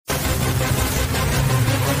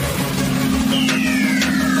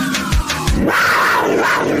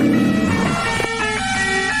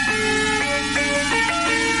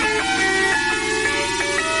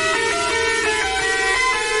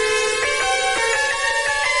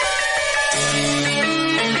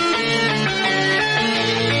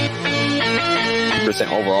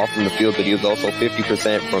overall from the field, but he was also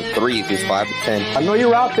 50% from threes. He's 5 of 10. I know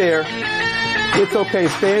you're out there. It's okay.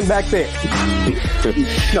 Stand back there.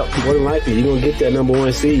 No, more than likely, you're going to get that number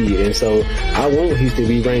 1 seed. And so I want Houston to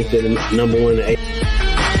be ranked at number 1 and 8.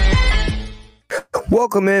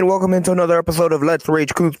 Welcome into another episode of Let's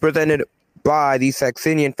Rage Coogs, presented by the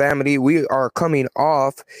Saxenian family. We are coming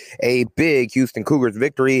off a big Houston Cougars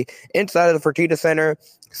victory inside of the Fertitta Center,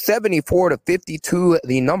 74-52.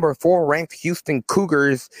 The number 4 ranked Houston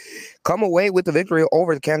Cougars come away with the victory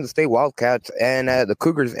over the Kansas State Wildcats, and the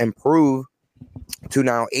Cougars improve to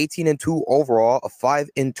now 18-2 overall, a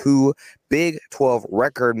 5-2 Big 12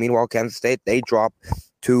 record. Meanwhile, Kansas State, they drop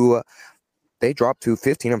to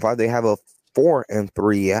 15-5. They have a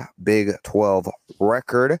 4-3 Big 12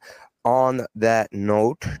 record. On that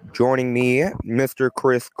note, joining me, Mr.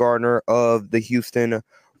 Chris Gardner of the Houston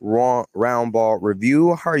Round Ball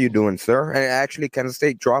Review. How are you doing, sir? And actually, Kansas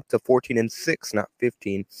State dropped to 14-6, not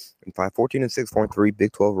 15-5. 14-6, 4-3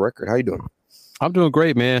 Big 12 record. How you doing? I'm doing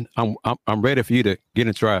great, man. I'm ready for you to get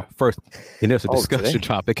into our first initial discussion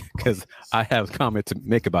topic because I have a comment to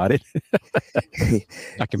make about it.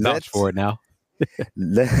 I can vouch for it now.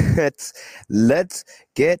 Let's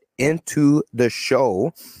get into the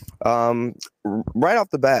show. Right off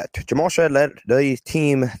the bat, Jamal Shedd led the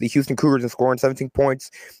team, the Houston Cougars, in scoring 17 points,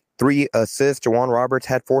 3 assists. Jawan Roberts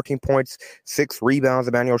had 14 points, 6 rebounds.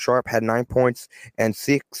 Emmanuel Sharp had 9 points and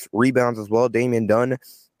 6 rebounds as well. Damian Dunn,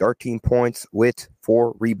 13 points with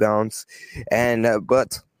 4 rebounds. And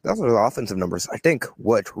but those are the offensive numbers. I think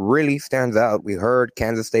what really stands out, we heard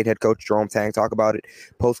Kansas State head coach Jerome Tang talk about it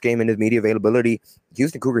post-game in his media availability.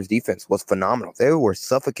 Houston Cougars defense was phenomenal. They were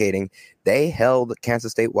suffocating. They held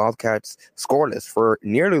Kansas State Wildcats scoreless for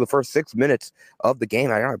nearly the first 6 minutes of the game.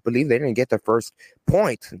 I believe they didn't get their first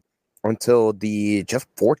point until the just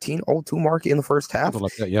 14:02 mark in the first half.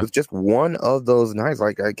 Like that, yeah. It was just one of those nights.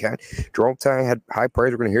 Jerome Tang had high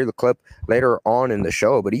praise. We're going to hear the clip later on in the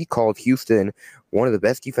show, but he called Houston one of the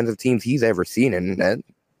best defensive teams he's ever seen, and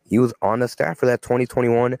he was on the staff for that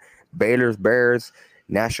 2021 Baylor's Bears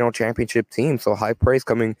national championship team. So high praise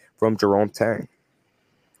coming from Jerome Tang.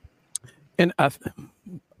 And I'm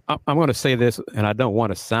going to say this, and I don't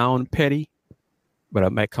want to sound petty, but I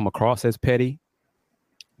might come across as petty.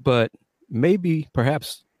 But maybe,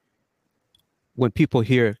 perhaps, when people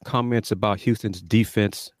hear comments about Houston's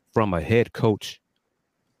defense from a head coach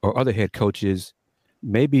or other head coaches,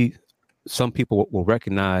 maybe some people will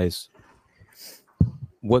recognize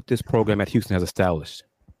what this program at Houston has established.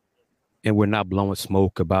 And we're not blowing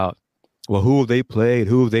smoke about, well, who have they played,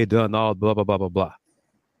 who have they done, all blah, blah, blah, blah, blah.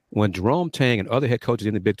 When Jerome Tang and other head coaches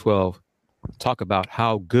in the Big 12 talk about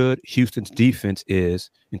how good Houston's defense is,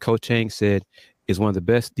 and Coach Tang said is one of the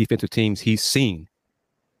best defensive teams he's seen,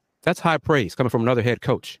 that's high praise coming from another head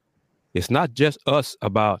coach. It's not just us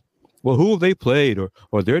about, well, who have they played,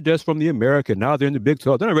 or they're just from the American. Now they're in the Big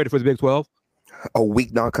 12. They're not ready for the Big 12. A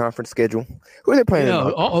weak non-conference schedule. Who are they playing?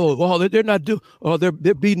 Yeah, they're not due. Oh, they're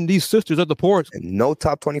beating these sisters at the ports. And no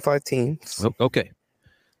top 25 teams. Okay.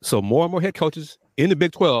 So more and more head coaches in the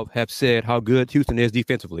Big 12 have said how good Houston is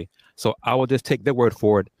defensively. So I will just take their word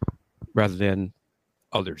for it rather than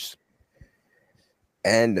others.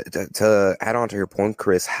 And to add on to your point,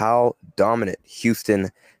 Chris, how dominant Houston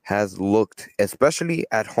has looked, especially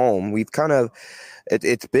at home. We've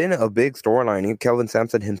it's been a big storyline. Kelvin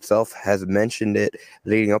Sampson himself has mentioned it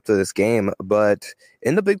leading up to this game. But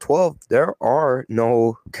in the Big 12, there are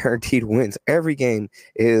no guaranteed wins. Every game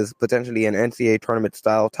is potentially an NCAA tournament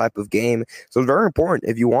style type of game. So it's very important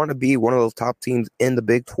if you want to be one of those top teams in the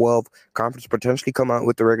Big 12 conference, potentially come out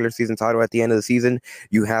with the regular season title at the end of the season,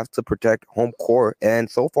 you have to protect home court. And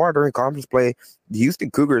so far during conference play, the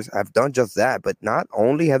Houston Cougars have done just that. But not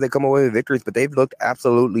only have they come away with victories, but they've looked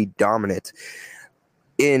absolutely dominant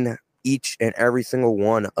in each and every single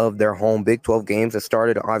one of their home Big 12 games. That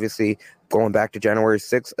started, obviously, going back to January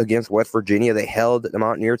 6th against West Virginia. They held the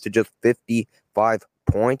Mountaineers to just 55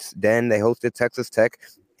 points. Then they hosted Texas Tech.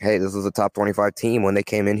 Hey, this was a top 25 team when they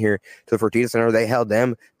came in here to the Fertitta Center. They held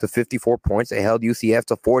them to 54 points. They held UCF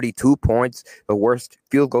to 42 points, the worst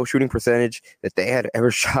field goal shooting percentage that they had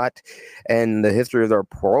ever shot in the history of their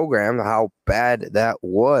program, how bad that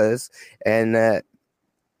was. And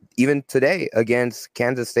even today against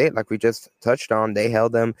Kansas State, like we just touched on, they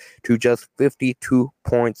held them to just 52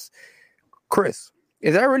 points. Chris,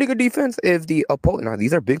 is that really good defense? If the opponent, now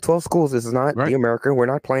these are Big 12 schools, this is not the American. We're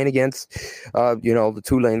not playing against, the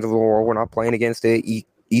Tulanes of the world. We're not playing against the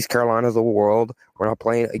East Carolinas of the world. We're not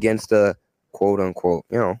playing against the quote unquote,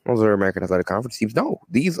 those are American Athletic Conference teams. No,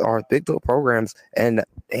 these are Big 12 programs, and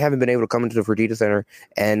they haven't been able to come into the Fertitta Center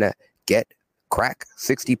and get crack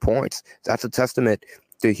 60 points. That's a testament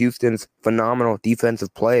to Houston's phenomenal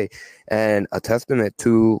defensive play and a testament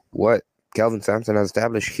to what Kelvin Sampson has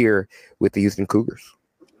established here with the Houston Cougars.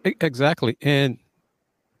 Exactly. And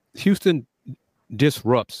Houston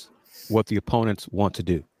disrupts what the opponents want to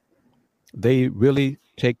do. They really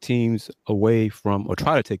take teams away from, or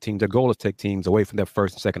try to take teams, their goal is to take teams away from their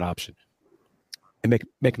first and second option and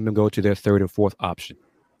making them go to their third and fourth option.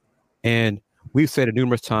 And we've said it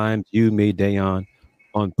numerous times, you, me, Dayon,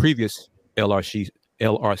 on previous LRC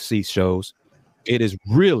shows, it is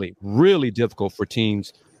really, really difficult for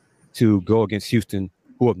teams to go against Houston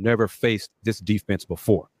who have never faced this defense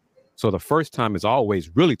before. So the first time is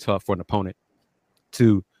always really tough for an opponent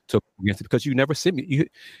to against it, because you never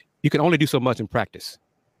simulate. You can only do so much in practice.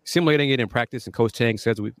 Simulating it in practice, and Coach Tang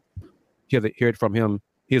says we hear it from him,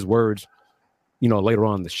 his words, later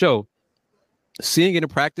on in the show. Seeing it in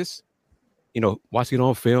practice, watching it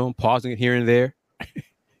on film, pausing it here and there,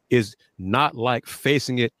 is not like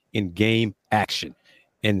facing it in game action.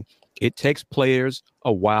 And it takes players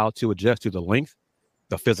a while to adjust to the length,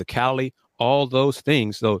 the physicality, all those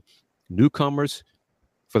things. So newcomers,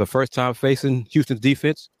 for the first time facing Houston's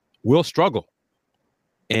defense, will struggle.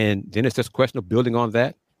 And then it's just a question of building on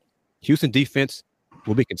that. Houston defense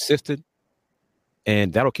will be consistent,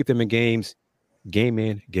 and that'll keep them in games, game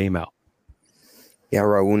in, game out. Yeah,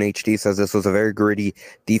 Raoul HD says this was a very gritty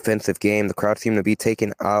defensive game. The crowd seemed to be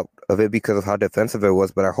taken out of it because of how defensive it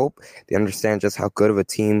was, but I hope they understand just how good of a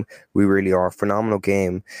team we really are. Phenomenal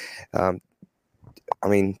game.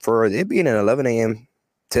 For it being an 11 a.m.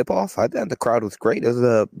 tip-off, I thought the crowd was great. It was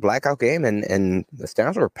a blackout game, and the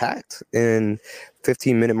stands were packed in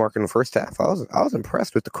 15-minute mark in the first half. I was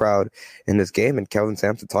impressed with the crowd in this game, and Kelvin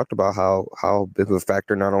Sampson talked about how big of a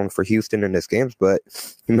factor not only for Houston in this games, but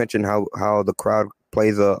he mentioned how the crowd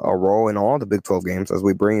plays a role in all the Big 12 games as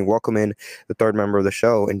we welcome in the third member of the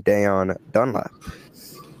show, and Dayon Dunlap.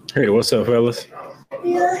 Hey, what's up, fellas?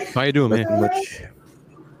 How you doing, man?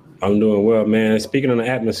 I'm doing well, man. Speaking on the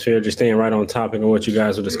atmosphere, just staying right on topic of what you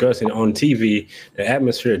guys were discussing on TV, the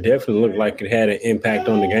atmosphere definitely looked like it had an impact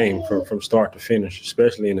on the game from start to finish,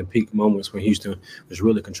 especially in the peak moments when Houston was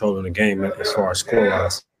really controlling the game as far as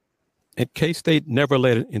score-wise. And K-State never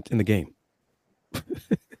led in the game.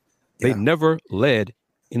 They never led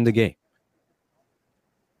in the game.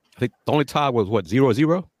 I think the only tie was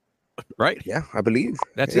 0-0, right? Yeah, I believe.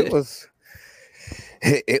 That's it.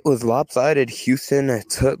 It was lopsided. Houston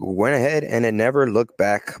went ahead, and it never looked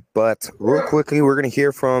back. But real quickly, we're going to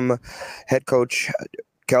hear from head coach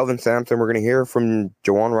Kelvin Sampson. We're going to hear from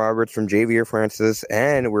Jawan Roberts, from Javier Francis,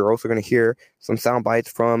 and we're also going to hear some sound bites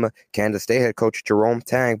from Kansas State head coach Jerome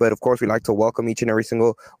Tang. But of course, we'd like to welcome each and every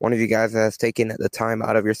single one of you guys that has taken the time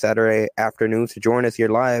out of your Saturday afternoons to join us here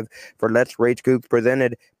live for Let's Rage Coogs,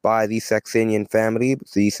 presented by the Saxenian family.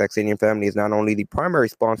 The Saxenian family is not only the primary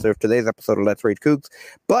sponsor of today's episode of Let's Rage Coogs,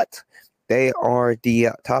 but they are the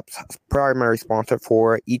top primary sponsor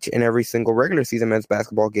for each and every single regular season men's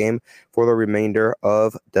basketball game for the remainder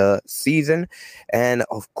of the season. And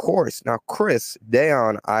of course, now Chris,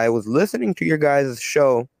 Dayon, I was listening to your guys'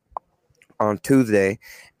 show on Tuesday,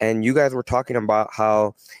 and you guys were talking about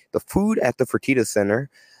how the food at the Fertitta Center,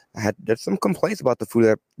 there's some complaints about the food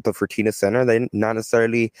at the Fertitta Center. They not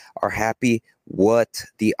necessarily are happy what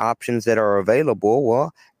the options that are available.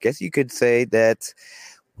 Well, I guess you could say that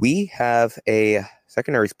we have a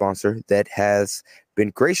secondary sponsor that has been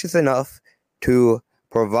gracious enough to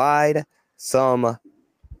provide some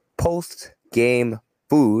post-game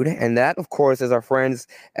food. And that, of course, is our friends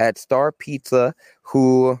at Star Pizza,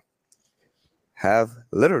 who have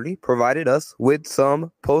literally provided us with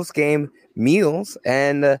some post-game meals.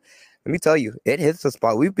 And let me tell you, it hits the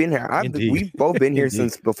spot. We've been here. We've both been here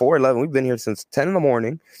since before 11. We've been here since 10 in the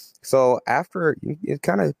morning. So after, it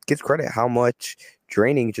kind of gets credit how much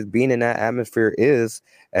draining just being in that atmosphere is,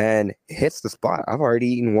 and it hits the spot. I've already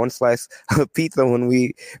eaten one slice of pizza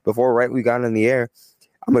before we got in the air.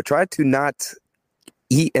 I'm going to try to not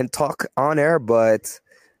eat and talk on air, but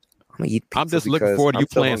I'm going to eat pizza. I'm just looking forward to you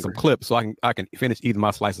playing some clips so I can finish eating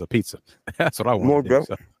my slices of pizza. That's what I want to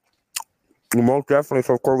do. Most definitely.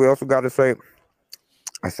 So, of course, we also got to say,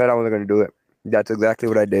 I said I wasn't going to do it. That's exactly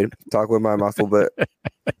what I did. Talk with my muscle, but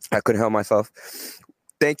I couldn't help myself.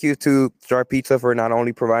 Thank you to Star Pizza for not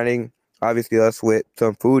only providing, obviously, us with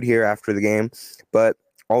some food here after the game, but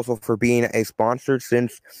also for being a sponsor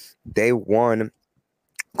since day one.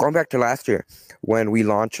 Going back to last year when we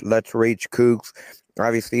launched Let's Rage Coogs,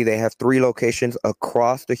 obviously they have 3 locations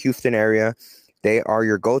across the Houston area. They are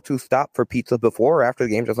your go-to stop for pizza before or after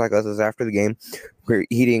the game, just like us is after the game. We're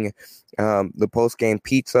eating the post-game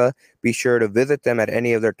pizza. Be sure to visit them at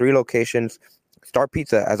any of their 3 locations Star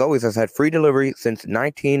Pizza, as always, has had free delivery since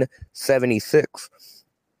 1976.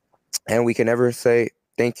 And we can never say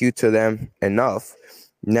thank you to them enough.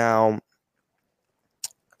 Now,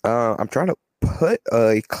 I'm trying to put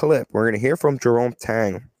a clip. We're going to hear from Jerome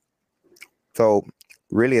Tang. So,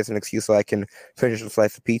 really, it's an excuse so I can finish a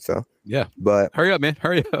slice of pizza. Yeah. But hurry up, man.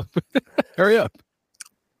 Hurry up. Hurry up.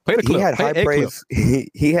 Play the clip. He had high praise.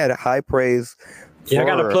 He had high praise. Yeah, I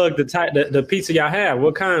got to plug the pizza y'all have.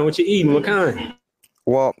 What kind? What you eating? What kind?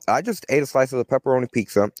 Well, I just ate a slice of the pepperoni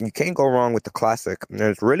pizza. You can't go wrong with the classic. And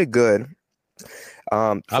it's really good.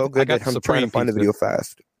 So good that I'm trying to find the video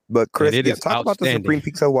fast. But Chris, talk about the Supreme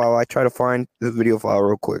Pizza while I try to find the video file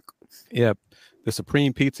real quick. Yeah, the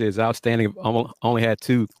Supreme Pizza is outstanding. I've only had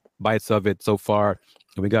 2 bites of it so far,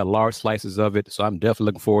 and we got large slices of it. So I'm definitely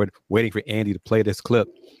looking forward, waiting for Andy to play this clip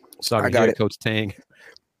so I can hear Coach Tang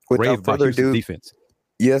rave about Houston's defense.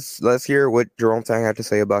 Yes, let's hear what Jerome Tang had to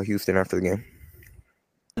say about Houston after the game.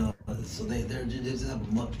 So they just have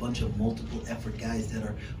a bunch of multiple effort guys that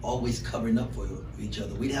are always covering up for each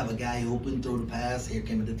other. We'd have a guy open, throw the pass, here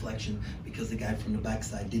came a deflection because the guy from the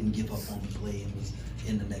backside didn't give up on the play and was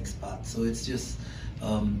in the next spot. So it's just,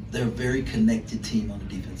 they're a very connected team on the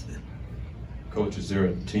defensive end. Coach, is there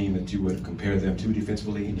a team that you would compare them to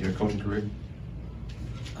defensively in your coaching career?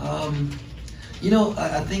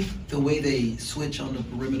 I think the way they switch on the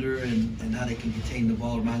perimeter and how they can contain the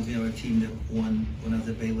ball reminds me of our team that won when I was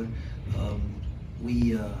at Baylor.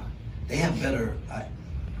 They have better, I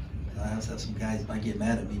have some guys might get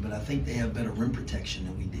mad at me, but I think they have better rim protection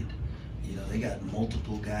than we did. They got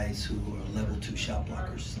multiple guys who are level 2 shot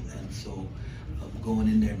blockers. And so going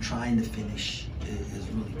in there and trying to finish is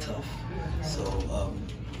really tough. So,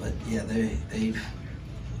 but yeah, they're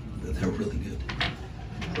really good.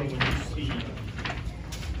 So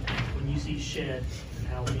when you see Shed and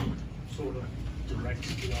how he sort of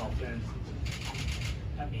directs the offense,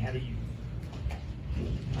 how do you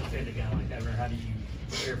defend a guy like that, or how do you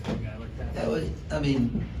prepare for a guy like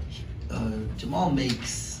that? Jamal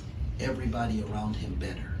makes everybody around him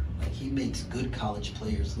better. Like, he makes good college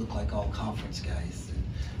players look like all conference guys.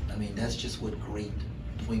 And that's just what great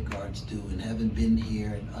point guards do. And having been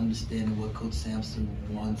here and understanding what Coach Sampson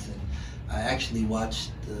wants, and I actually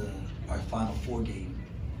watched our Final Four game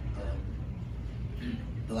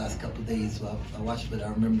the last couple of days. Well, I watched it, but I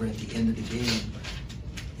remember at the end of the game,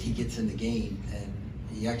 he gets in the game and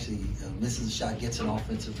he actually misses a shot, gets an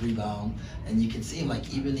offensive rebound, and you can see him,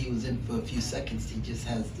 like, even he was in for a few seconds, he just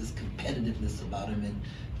has this competitiveness about him,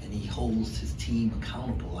 and he holds his team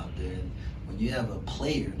accountable out there. And when you have a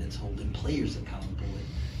player that's holding players accountable, it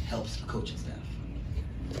helps the coaching staff.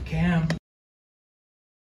 Cam.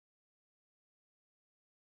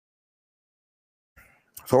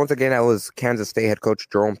 So once again, that was Kansas State head coach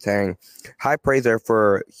Jerome Tang. High praise there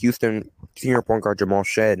for Houston senior point guard Jamal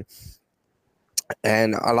Shead.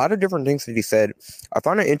 And a lot of different things that he said. I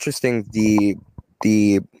found it interesting, the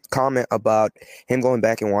comment about him going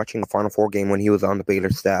back and watching the Final Four game when he was on the Baylor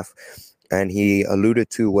staff. And he alluded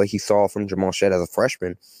to what he saw from Jamal Shead as a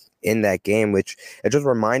freshman in that game, which it just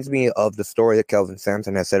reminds me of the story that Kelvin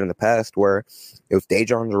Sampson has said in the past, where it was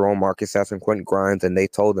Dejon Jerome, Marcus Sampson, Quentin Grimes, and they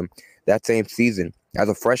told him that same season as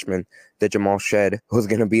a freshman that Jamal Shead was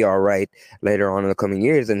going to be all right later on in the coming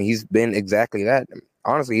years. And he's been exactly that.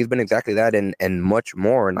 Honestly, he's been exactly that and much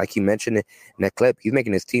more. And like he mentioned in that clip, he's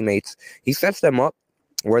making his teammates, he sets them up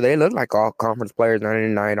where they look like all conference players night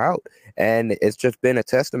in, night out. And it's just been a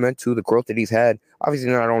testament to the growth that he's had. Obviously,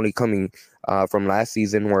 not only coming from last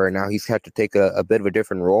season, where now he's had to take a bit of a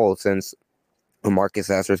different role since Marcus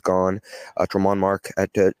Sasser's gone, Tremont Mark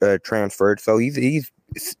transferred. So he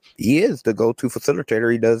is the go-to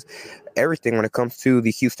facilitator. He does everything when it comes to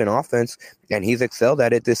the Houston offense, and he's excelled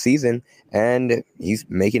at it this season, and he's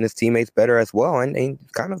making his teammates better as well, and he's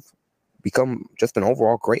kind of become just an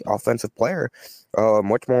overall great offensive player,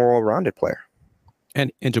 much more well-rounded player.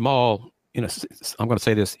 And Jamal, I'm going to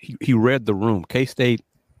say this, he read the room. K-State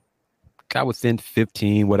got within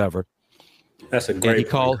 15, whatever. That's a great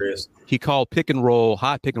point, Chris. He called pick and roll,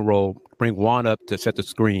 high pick and roll, bring Juan up to set the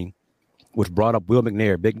screen, which brought up Will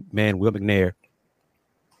McNair, big man Will McNair.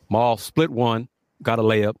 Maul split one, got a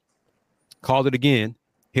layup, called it again,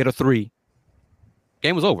 hit a three.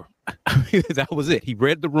 Game was over. That was it. He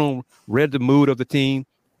read the room, read the mood of the team,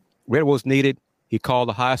 read what was needed. He called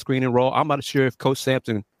the high screen and roll. I'm not sure if Coach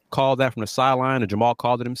Sampson called that from the sideline or Jamal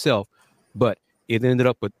called it himself, but it ended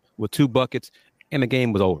up with 2 buckets, and the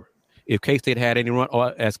game was over. If K-State had any run,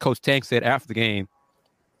 or as Coach Tank said after the game,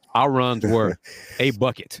 our runs were a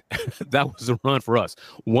bucket. That was a run for us.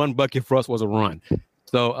 1 bucket for us was a run.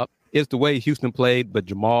 So it's the way Houston played, but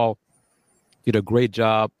Jamal did a great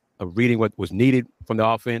job of reading what was needed from the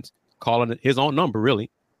offense, calling it his own number, really.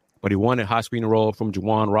 But he wanted high screen and roll from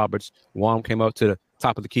Juwan Roberts. Juwan came up to the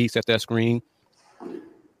top of the key, set that screen,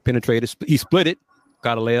 penetrated. He split it,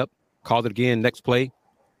 got a layup, called it again. Next play,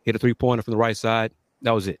 hit a three-pointer from the right side.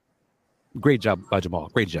 That was it. Great job by Jamal.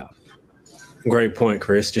 Great job. Great point,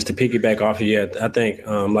 Chris. Just to piggyback off of you, I think,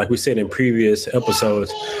 like we said in previous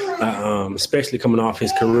episodes, especially coming off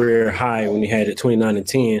his career high when he had it 29 and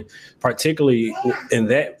 10, particularly in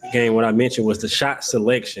that game, what I mentioned was the shot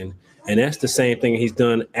selection. And that's the same thing he's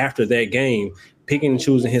done after that game. Picking and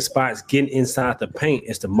choosing his spots, getting inside the paint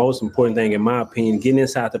is the most important thing, in my opinion, getting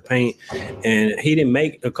inside the paint. And he didn't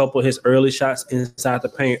make a couple of his early shots inside the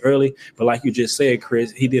paint early. But like you just said,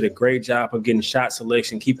 Chris, he did a great job of getting shot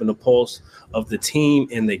selection, keeping the pulse of the team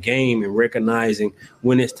in the game and recognizing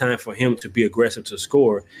when it's time for him to be aggressive to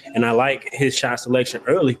score. And I like his shot selection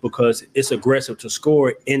early because it's aggressive to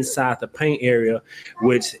score inside the paint area,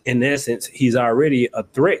 which in essence, he's already a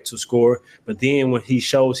threat to score. But then when he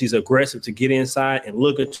shows he's aggressive to get inside and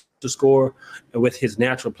look to score with his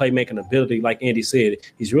natural playmaking ability, like Andy said,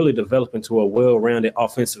 he's really developing to a well-rounded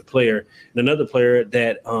offensive player. And another player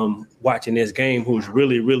that watching this game who's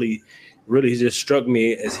really just struck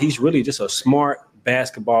me as he's really just a smart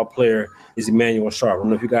basketball player is Emmanuel Sharp. I don't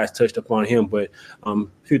know if you guys touched upon him, but a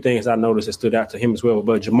few things I noticed that stood out to him as well.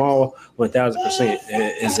 But Jamal,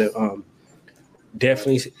 1,000% is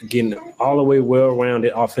definitely getting all the way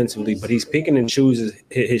well-rounded offensively, but he's picking and chooses.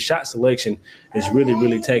 His shot selection is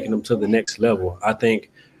really taking him to the next level. I just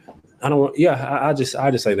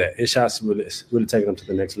say that his shots really taking him to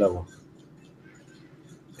the next level.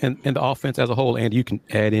 And the offense as a whole, and you can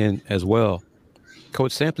add in as well.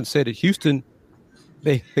 Coach Sampson said at Houston,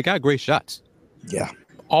 they got great shots. Yeah.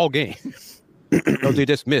 All game. They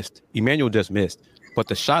just missed. Emmanuel just missed. But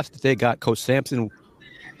the shots that they got, Coach Sampson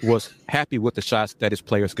was happy with the shots that his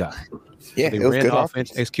players got. Yeah, they it was ran good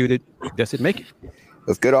offense, executed, just didn't make it. It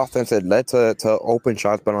was good offense that led to open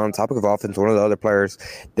shots. But on topic of offense, one of the other players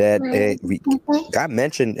that we got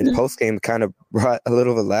mentioned in postgame kind of brought a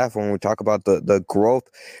little bit of laugh when we talk about the growth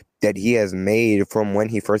that he has made from when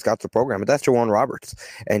he first got to the program. But that's Juwan Roberts.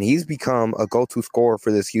 And he's become a go-to scorer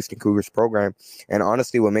for this Houston Cougars program. And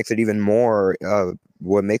honestly, what makes it even more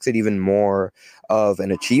of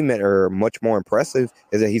an achievement or much more impressive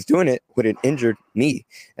is that he's doing it with an injured knee.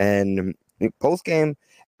 And post-game,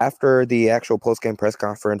 after the actual post-game press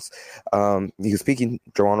conference,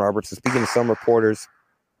 Juwan Roberts was speaking to some reporters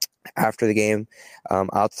after the game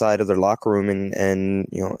outside of their locker room, and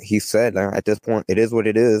he said at this point it is what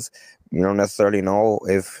it is. We don't necessarily know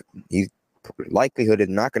if he's likelihood is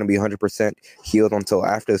not going to be 100% healed until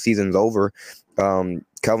after the season's over.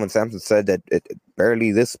 Kelvin Sampson said that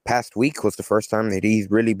barely this past week was the first time that he's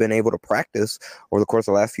really been able to practice over the course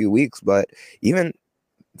of the last few weeks, but even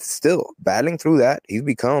still battling through that, he's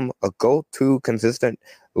become a go-to consistent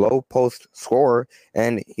low post scorer,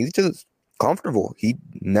 and he's just comfortable. He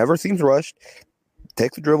never seems rushed.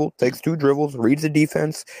 Takes a dribble, takes two dribbles, reads the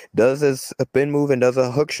defense, does his spin move and does a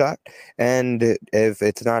hook shot. And if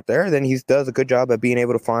it's not there, then he does a good job at being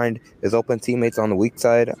able to find his open teammates on the weak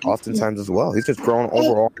side oftentimes as well. He's just grown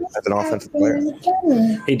overall as an offensive player.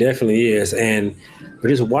 He definitely is. And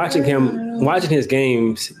just watching his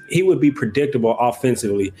games, he would be predictable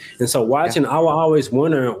offensively. And so I will always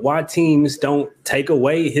wonder why teams don't take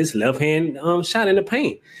away his left hand shot in the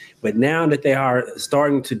paint. But now that they are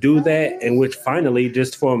starting to do that, and which finally,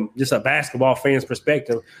 just from just a basketball fan's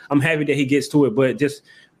perspective, I'm happy that he gets to it. But just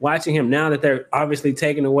watching him now that they're obviously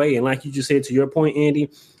taking away, and like you just said to your point,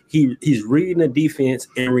 Andy, he's reading the defense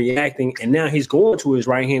and reacting, and now he's going to his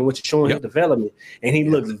right hand, which is showing his development. And he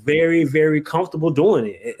looks very, very comfortable doing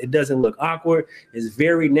it. It doesn't look awkward. It's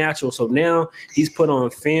very natural. So now he's put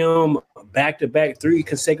on film back-to-back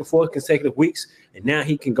 4 consecutive weeks, and now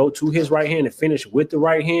he can go to his right hand and finish with the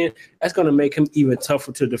right hand. That's going to make him even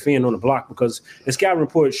tougher to defend on the block, because the scouting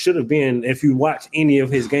report should have been, if you watch any of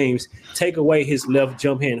his games, take away his left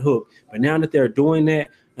jump hand hook. But now that they're doing that,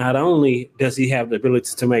 not only does he have the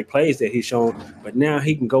ability to make plays that he's shown, but now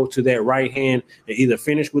he can go to that right hand and either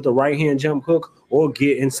finish with the right hand jump hook or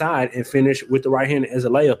get inside and finish with the right hand as a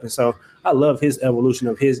layup. And so I love his evolution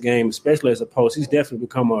of his game, especially as a post. He's definitely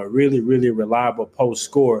become a really, really reliable post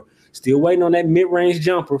scorer. Still waiting on that mid-range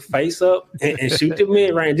jumper, face up and shoot the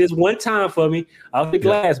mid-range. Just one time for me off the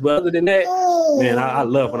glass. But other than that, man, I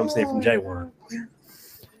love what I'm seeing from J1.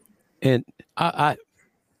 And I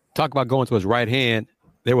talk about going to his right hand.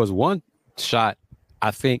 There was one shot,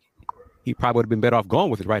 I think he probably would have been better off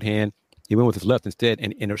going with his right hand. He went with his left instead,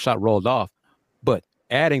 and the shot rolled off. But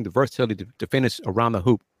adding the versatility to finish around the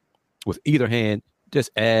hoop with either hand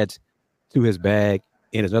just adds to his bag.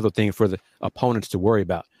 and it's another thing for the opponents to worry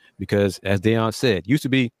about. Because as Deion said, used to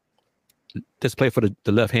be, just play for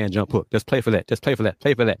the left-hand jump hook. Just play for that. Just play for that.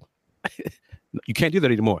 Play for that. You can't do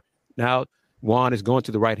that anymore. Now, Juan is going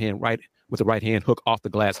to the right hand, with the right hand hook off the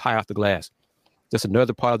glass, high off the glass. Just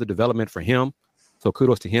another part of the development for him. So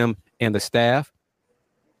kudos to him and the staff.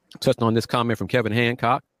 Touching on this comment from Kevin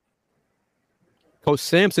Hancock. Coach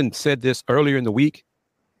Sampson said this earlier in the week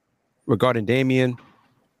regarding Damian.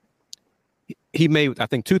 He made, I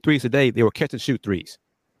think, 2 threes today. They were catch and shoot threes.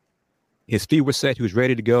 His feet were set. He was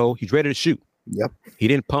ready to go. He's ready to shoot. Yep. He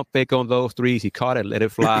didn't pump fake on those threes. He caught it, let it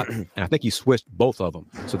fly. And I think he switched both of them.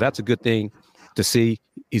 So that's a good thing to see.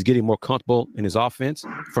 He's getting more comfortable in his offense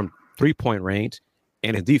from 3-point range,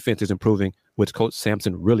 and his defense is improving, which Coach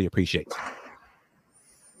Sampson really appreciates.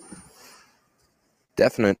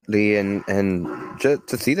 Definitely, and just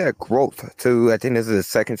to see that growth too. I think this is the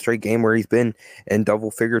second straight game where he's been in double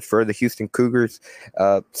figures for the Houston Cougars.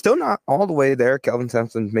 Still not all the way there. Kelvin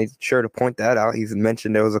Sampson made sure to point that out. He's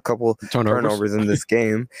mentioned there was a couple turnovers in this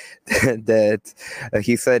game that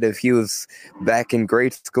he said if he was back in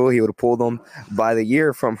grade school, he would have pulled them by the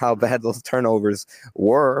year from how bad those turnovers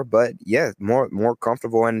were. But yeah, more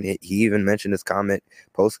comfortable. And he even mentioned his comment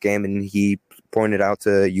post game, and he pointed out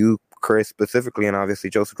to you, Chris, specifically, and obviously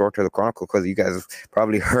Joseph Dorter, the Chronicle, because you guys have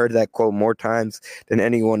probably heard that quote more times than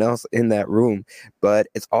anyone else in that room. But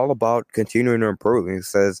it's all about continuing to improve. He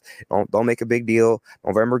says, don't make a big deal.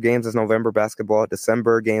 November games is November basketball.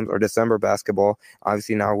 December games are December basketball.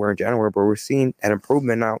 Obviously, now we're in January, but we're seeing an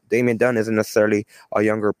improvement now. Damian Dunn isn't necessarily a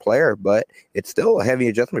younger player, but it's still a heavy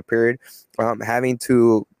adjustment period, having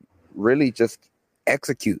to really just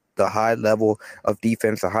execute the high level of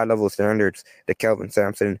defense, the high level of standards that Kelvin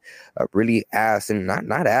Sampson really asks, and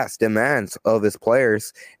not asks, demands of his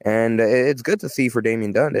players. And it's good to see for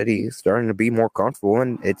Damian Dunn that he's starting to be more comfortable,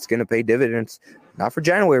 and it's going to pay dividends, not for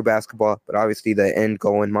January basketball, but obviously the end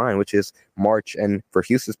goal in mind, which is March, and for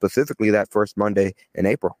Houston specifically, that first Monday in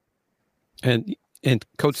April. And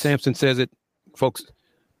Coach Sampson says it, folks,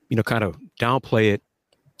 kind of downplay it,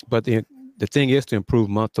 but the thing is to improve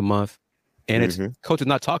month to month. And Coach is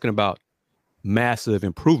not talking about massive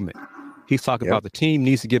improvement. He's talking about the team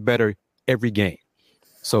needs to get better every game.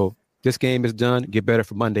 So this game is done, get better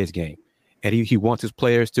for Monday's game. And he wants his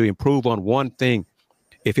players to improve on one thing.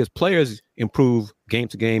 If his players improve game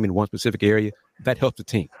to game in one specific area, that helps the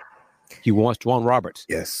team. He wants Juwan Roberts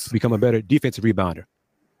to become a better defensive rebounder.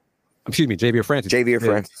 Excuse me, Javier Francis. Javier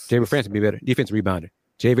Francis to be better defensive rebounder.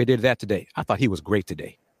 Javier did that today. I thought he was great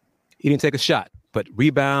today. He didn't take a shot, but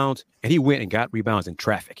rebounds, and he went and got rebounds in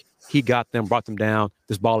traffic. He got them, brought them down.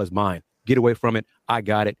 This ball is mine. Get away from it. I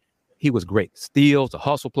got it. He was great. Steals, the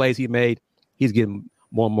hustle plays he made. He's getting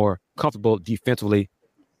more and more comfortable defensively.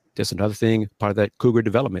 Just another thing, part of that Cougar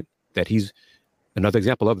development, that he's another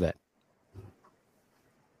example of that.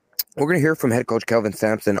 We're going to hear from head coach Kelvin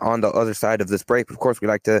Sampson on the other side of this break. Of course, we'd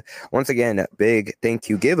like to, once again,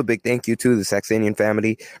 give a big thank you to the Saxenian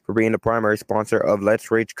family for being the primary sponsor of Let's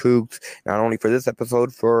Rage Coogs, not only for this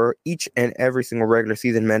episode, for each and every single regular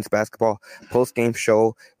season men's basketball post-game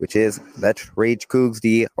show, which is Let's Rage Coogs,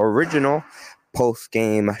 the original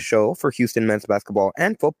post-game show for Houston men's basketball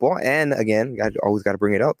and football. And again, I always got to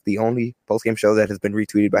bring it up, the only post-game show that has been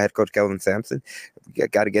retweeted by head coach Kelvin Sampson.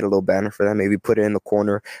 Got to get a little banner for that, maybe put it in the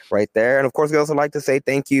corner right there. And of course, we also like to say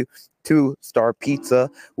thank you to Star Pizza,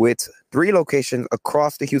 with 3 locations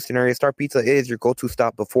across the Houston area. Star Pizza is your go-to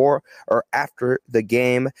stop before or after the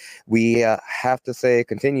game. We have to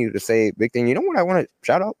continue to say big thing. You know what I want to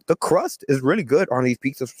shout out? The crust is really good on these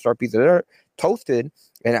pizzas from Star Pizza. They're toasted,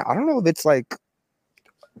 and I don't know if it's like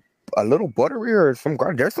a little buttery or some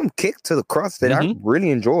garlic. There's some kick to the crust that I really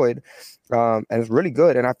enjoyed. And it's really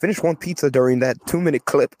good. And I finished one pizza during that 2-minute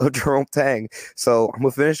clip of Jerome Tang. So I'm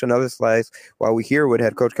going to finish another slice while we hear what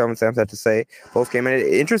head coach Kelvin Sampson had to say post-game. And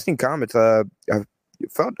interesting comments. I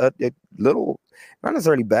felt a little, not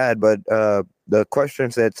necessarily bad, but the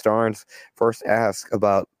questions that Starnes first asked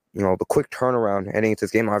about, the quick turnaround heading into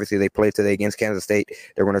this game. Obviously, they played today against Kansas State.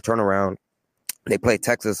 They're going to turn around. They play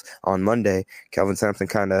Texas on Monday. Kelvin Sampson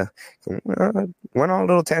kind of went on a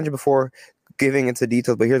little tangent before giving into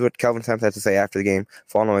details, but here's what Kelvin Sampson had to say after the game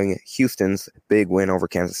following Houston's big win over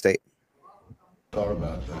Kansas State. Thought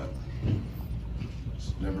about that.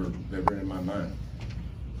 It's never in my mind,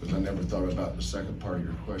 because I never thought about the second part of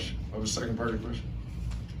your question. What was the second part of your question?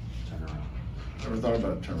 Turnaround. Never thought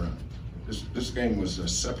about a turnaround. This game was a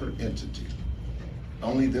separate entity.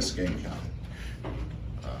 Only this game counted.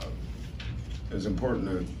 It was important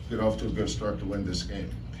to get off to a good start to win this game,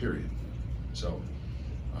 period. So,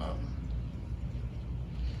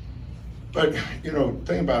 But, you know,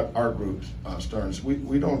 thing about our group, Stearns,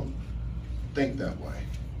 we don't think that way.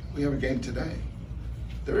 We have a game today.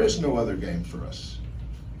 There is no other game for us.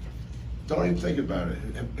 Don't even think about it.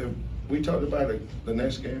 If we talked about it the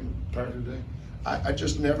next game prior to today, I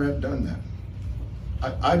just never have done that.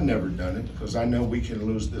 I've never done it because I know we can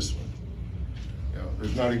lose this one. You know,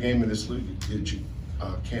 there's not a game in this league that you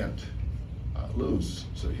can't lose.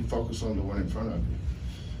 So you focus on the one in front of you.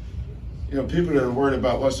 You know, people that are worried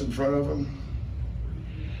about what's in front of them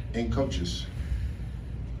ain't coaches.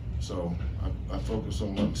 So I focus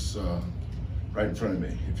on what's right in front of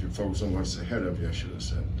me. If you focus on what's ahead of you, I should have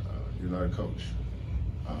said, you're not a coach.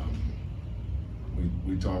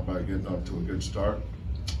 We talk about getting off to a good start.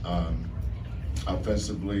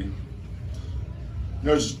 Offensively,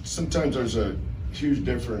 sometimes there's a huge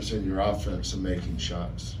difference in your offense and making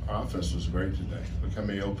shots. Our offense was great today. Look how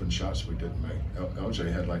many open shots we didn't make.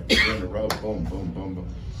 LJ had like 3 in a row, boom, boom, boom, boom.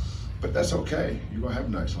 But that's okay. You're gonna have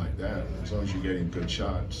nights like that as long as you're getting good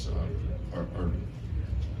shots.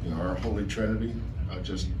 Our holy trinity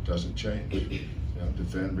just doesn't change. You know,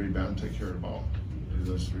 defend, rebound, take care of the ball. Do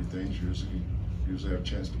those 3 things, you usually have a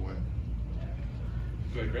chance to win.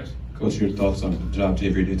 Go ahead, Chris. Coach, your thoughts on the job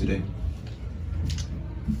Xavier did today?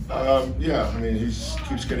 Yeah, I mean, he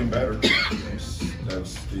keeps getting better.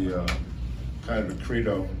 That's the kind of the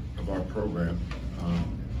credo of our program.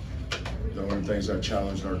 One of the things I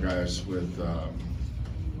challenged our guys with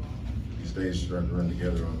these days starting to run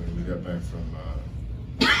together on me. We got back from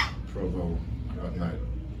Provo that night.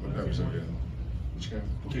 That was again. Which game?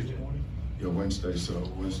 Tuesday morning. Yeah, Wednesday. So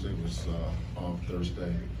Wednesday was off.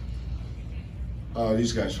 Thursday.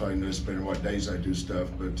 These guys probably know it's been what days I do stuff,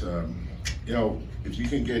 but you know, if you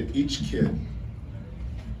can get each kid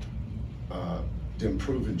to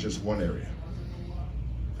improve in just one area,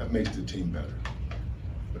 that makes the team better.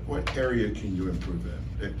 But what area can you improve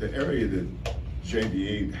in? The area that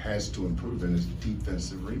JVA has to improve in is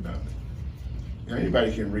defensive rebounding. You know,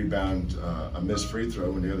 anybody can rebound a missed free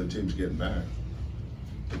throw when the other team's getting back.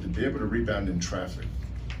 But to be able to rebound in traffic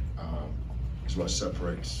is what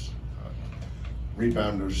separates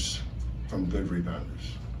rebounders from good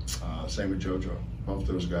rebounders. Same with JoJo. Both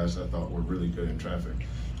those guys I thought were really good in traffic.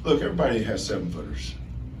 Look, everybody has 7-footers.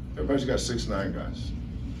 Everybody's got 6'9" guys.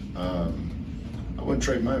 I wouldn't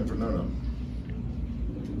trade mine for none of them.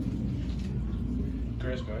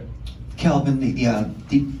 Chris, go ahead. Calvin,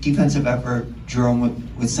 the defensive effort, Jerome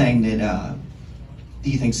was saying that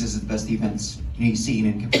he thinks this is the best defense he's seen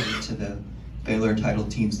and compared it to the Baylor title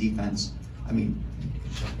team's defense. I mean,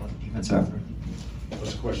 defensive effort.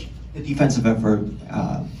 What's the question? The defensive effort.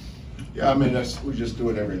 Yeah, I mean, we just do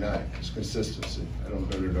it every night. It's consistency. I don't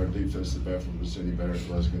know that our defensive effort was any better than it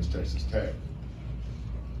was against Texas Tech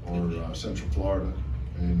or Central Florida.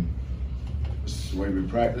 I mean, this is the way we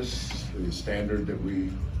practice, the standard that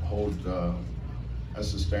we hold.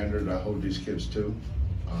 That's the standard I hold these kids to.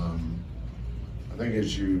 I think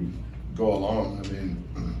as you go along, I mean,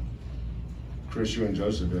 Chris, you and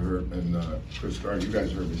Joseph have heard, and Chris Garner, you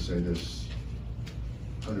guys heard me say this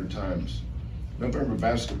 100 times. November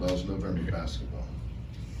basketball is November basketball.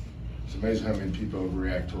 It's amazing how many people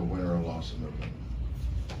overreact to a win or a loss in November.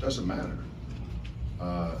 It doesn't matter.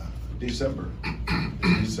 December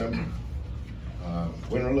is December.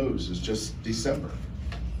 Win or lose, it's just December.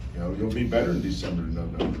 You know, you'll be better in December than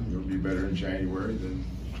November. You'll be better in January than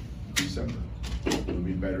December. You'll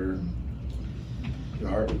be better. You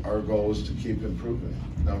know, our goal is to keep improving.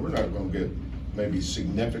 Now, we're not going to get maybe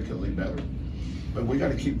significantly better, but we got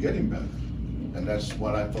to keep getting better. And that's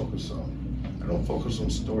what I focus on. I don't focus on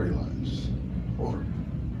storylines. Or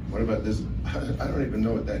what about this? I don't even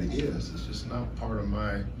know what that is. It's just not part of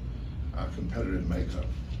my competitive makeup.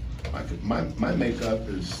 My makeup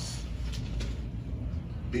is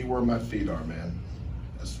be where my feet are, man.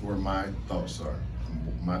 That's where my thoughts are.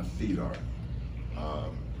 My feet are.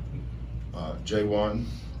 J1,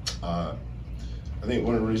 I think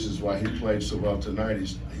one of the reasons why he played so well tonight,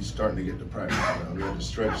 he's starting to get to practice now. We had a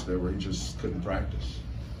stretch there where he just couldn't practice.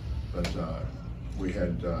 But we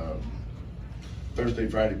had Thursday,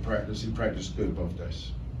 Friday practice. He practiced good both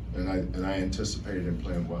days. And I anticipated him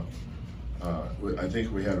playing well. I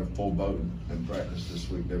think we had a full boat in practice this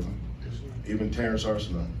week, didn't we? Even Terrence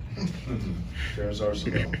Arsenault. Terrence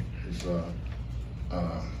Arsenault is,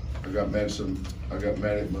 I got mad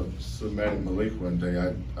at Malik one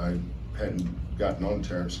day. I hadn't gotten on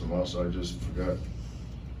Terrence in a while, so I just forgot.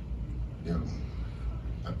 You know,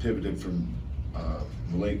 I pivoted from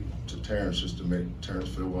Malik to Terrence just to make Terrence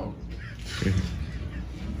feel welcome.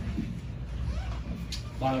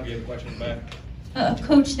 Lionel, you have a question back?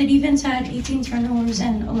 Coach, the defense had 18 turnovers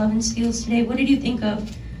and 11 steals today. What did you think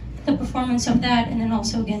of the performance of that, and then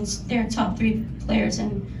also against their top 3 players,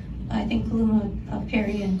 and I think Kaluma,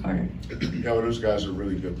 Perry, and Carter. Yeah, well, those guys are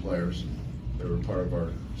really good players. They were part of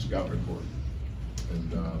our scout report.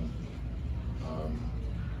 And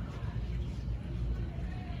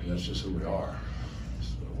that's just who we are.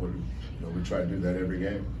 So we try to do that every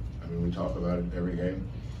game. I mean, we talk about it every game.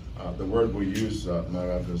 The word we use,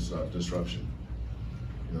 Manav, is disruption.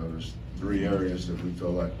 There's 3 areas that we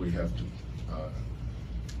feel like we have to,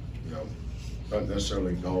 not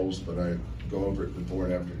necessarily goals, but I go over it before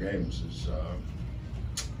and after games, is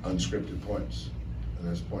unscripted points. And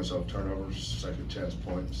that's points off turnovers, second chance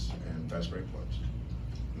points, and fast break points.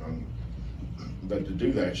 But to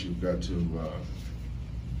do that, you've got to,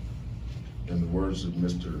 in the words of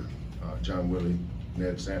Mr. John Willie,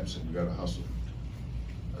 Ned Sampson, you got to hustle.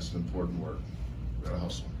 That's an important word. You got to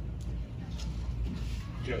hustle.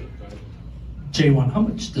 J1, how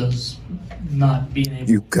much does not being able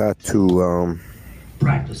You got to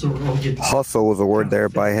practice or get hustle was a word there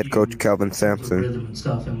by head coach Kelvin Sampson. rhythm and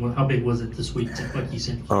stuff, and how big was it this week? Like you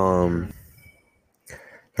said, Sorry,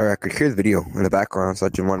 I could hear the video in the background, so I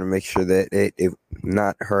just wanted to make sure that it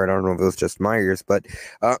not heard. I don't know if it was just my ears, but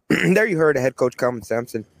there you heard head coach Kelvin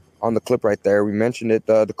Sampson on the clip right there. We mentioned it.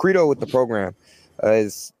 The credo with the program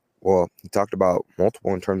is, well, he talked about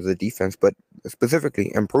multiple in terms of the defense, but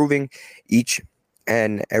specifically improving each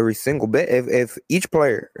and every single bit. If each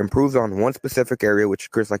player improves on one specific area,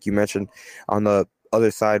 which, Chris, like you mentioned on the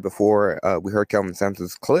other side before we heard Kelvin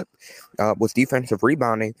Sampson's clip, was defensive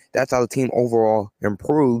rebounding. That's how the team overall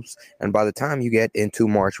improves. And by the time you get into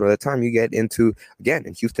March, by the time you get into, again,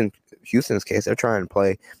 in Houston's case, they're trying to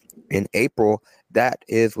play in April. That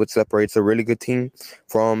is what separates a really good team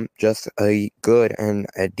from just a good and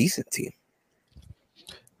a decent team.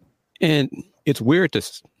 And it's weird to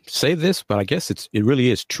say this, but I guess it really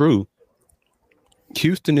is true.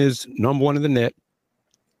 Houston is number 1 in the net.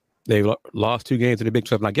 They lost 2 games in the Big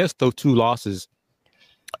 12. And I guess those 2 losses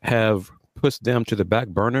have pushed them to the back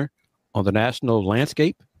burner on the national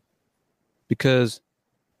landscape, because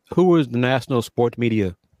who is the national sports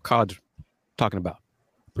media college talking about?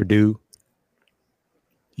 Purdue,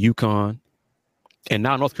 UConn, and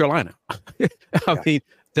now North Carolina. I mean,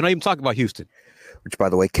 they're not even talking about Houston. Which, by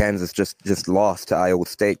the way, Kansas just lost to Iowa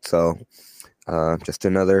State. So just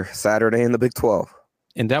another Saturday in the Big 12.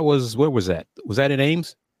 And that was, where was that? Was that in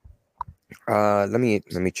Ames? Let me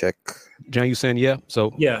check. John, you saying yeah?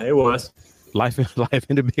 So Yeah, it was. Life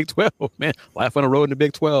in the Big 12, man. Life on the road in the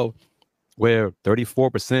Big 12, where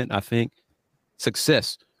 34%, I think,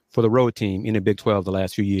 success for the road team in the Big 12 the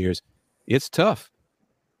last few years. It's tough.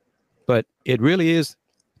 But it really is,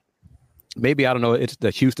 maybe, I don't know, it's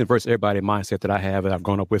the Houston versus everybody mindset that I have and I've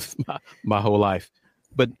grown up with my whole life.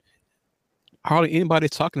 But hardly anybody's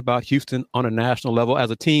talking about Houston on a national level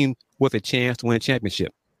as a team with a chance to win a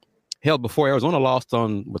championship. Hell, before Arizona lost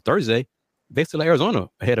on Thursday, they still had Arizona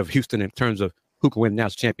ahead of Houston in terms of who can win the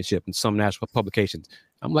national championship in some national publications.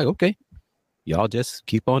 I'm like, okay, y'all just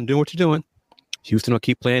keep on doing what you're doing. Houston will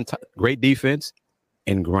keep playing great defense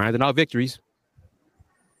and grinding out victories.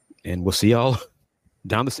 And we'll see y'all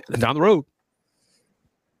down the road.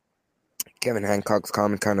 Kevin Hancock's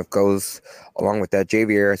comment kind of goes along with that.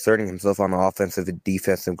 Javier asserting himself on the offensive and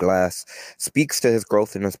defensive glass speaks to his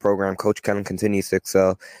growth in this program. Coach Kellen continues to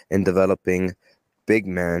excel in developing big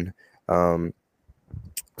men,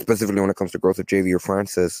 specifically when it comes to growth of Javier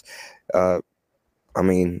Francis. I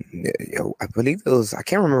mean, I believe it was, I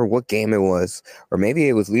can't remember what game it was, or maybe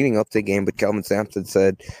it was leading up to the game, but Kelvin Sampson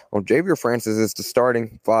said, well, Javier Francis is the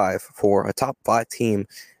starting 5 for a top 5 team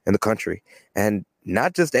in the country. And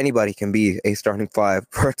not just anybody can be a starting 5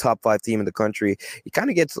 for a top 5 team in the country. He kind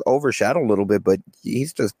of gets overshadowed a little bit, but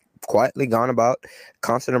he's just quietly gone about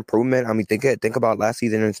constant improvement. I mean, think about last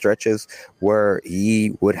season in stretches where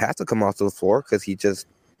he would have to come off to the floor because he just,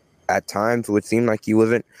 at times, would seem like he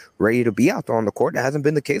wasn't ready to be out there on the court. That hasn't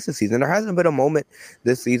been the case this season. There hasn't been a moment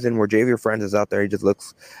this season where Javier Francis is out there. He just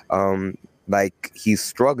looks like he's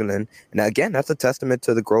struggling. And again, that's a testament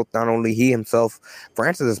to the growth not only he himself,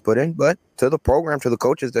 Francis, has put in, but to the program, to the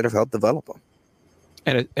coaches that have helped develop him.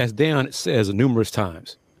 And as Dan says numerous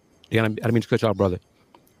times, Dan, I didn't mean to cut you off, brother,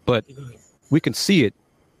 but we can see it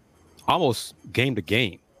almost game to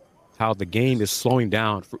game, how the game is slowing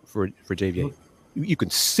down for JVA. You can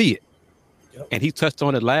see it. Yep. And he touched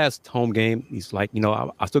on it last home game. He's like,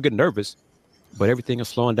 I still get nervous, but everything is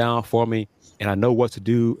slowing down for me, and I know what to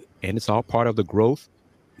do, and it's all part of the growth,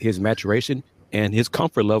 his maturation, and his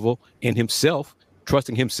comfort level in himself,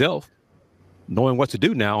 trusting himself, knowing what to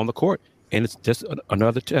do now on the court. And it's just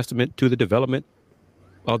another testament to the development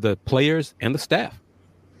of the players and the staff.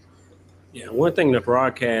 Yeah, one thing the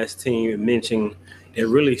broadcast team mentioned that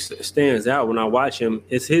really stands out when I watch him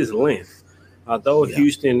is his length. Although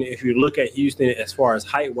Houston, if you look at Houston as far as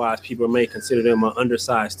height-wise, people may consider them an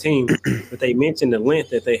undersized team, but they mentioned the length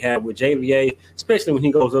that they have with JVA, especially when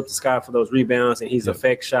he goes up the sky for those rebounds and he's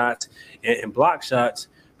affect shots and block shots.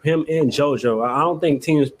 Him and JoJo, I don't think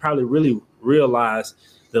teams probably really realize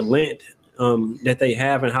the length that they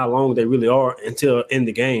have and how long they really are until in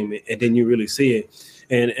the game, and then you really see it.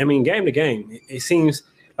 And, I mean, game to game, it seems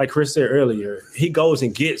like Chris said earlier, he goes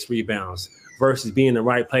and gets rebounds versus being in the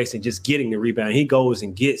right place and just getting the rebound. He goes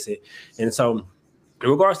and gets it. And so in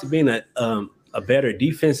regards to being a better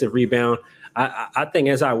defensive rebound, I think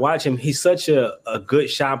as I watch him, he's such a good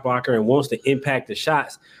shot blocker and wants to impact the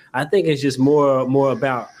shots. I think it's just more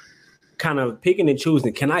about kind of picking and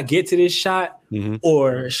choosing. Can I get to this shot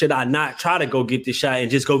or should I not try to go get the shot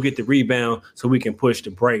and just go get the rebound so we can push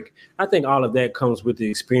the break? I think all of that comes with the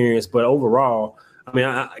experience. But overall, I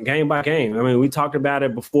mean, game by game. I mean, we talked about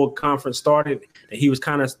it before conference started that he was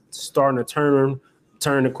kind of starting to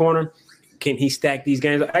turn the corner. Can he stack these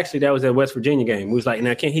games? Actually, that was that West Virginia game. We was like,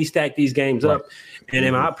 now, can he stack these games up? And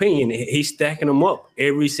in my opinion, he's stacking them up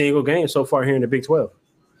every single game so far here in the Big 12.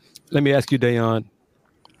 Let me ask you, Dayon,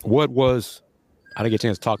 I didn't get a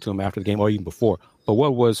chance to talk to him after the game or even before, but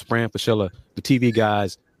what was Fran Fraschilla, the TV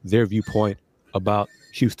guys, their viewpoint about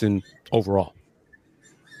Houston overall?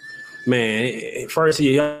 Man, first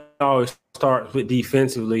he always starts with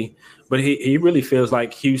defensively, but he really feels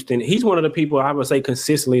like Houston. He's one of the people I would say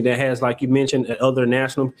consistently that has, like you mentioned, at other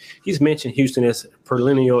national. He's mentioned Houston as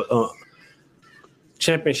perennial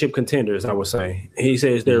championship contenders, I would say. He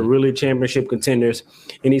says they're really championship contenders,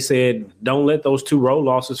 and he said, don't let those 2 road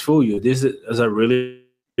losses fool you. This is a really,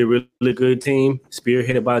 really good team,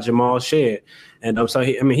 spearheaded by Jamal Shead. And so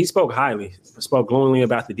he spoke highly, spoke glowingly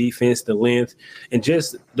about the defense, the length, and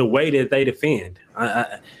just the way that they defend.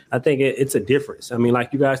 I think it's a difference. I mean,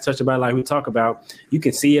 like you guys touched about, like we talk about, you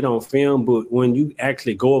can see it on film, but when you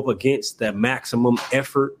actually go up against the maximum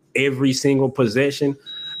effort every single possession,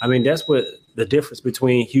 I mean, that's what the difference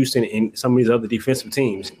between Houston and some of these other defensive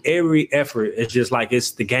teams. Every effort is just like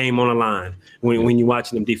it's the game on the line when you're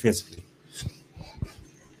watching them defensively.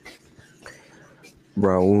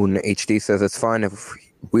 Raoul HD says it's fine if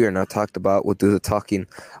we are not talked about. We'll do the talking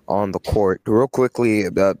on the court. Real quickly,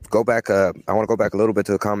 go back. I want to go back a little bit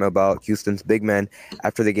to the comment about Houston's big man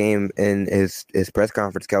after the game. In his press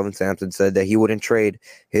conference, Kelvin Sampson said that he wouldn't trade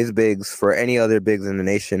his bigs for any other bigs in the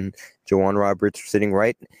nation. Jawan Roberts sitting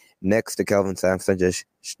right next to Kelvin Sampson just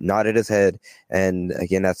nodded his head. And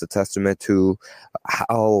again, that's a testament to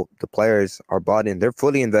how the players are bought in. They're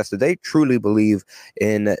fully invested. They truly believe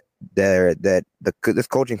in this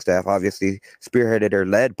coaching staff, obviously spearheaded or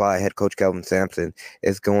led by head coach Kelvin Sampson,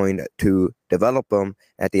 is going to develop them.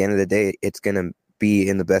 At the end of the day, it's going to be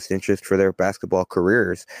in the best interest for their basketball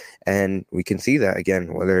careers. And we can see that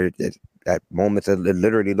again, whether it's at moments it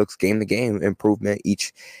literally looks game to game improvement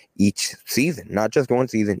each season, not just one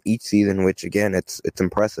season, each season, which again, it's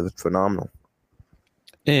impressive. It's phenomenal.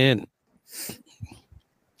 And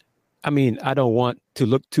I mean, I don't want to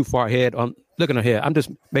look too far ahead. I'm looking ahead. I'm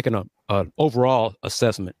just making an overall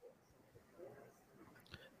assessment.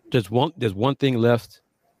 There's one thing left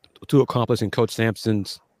to accomplish in Coach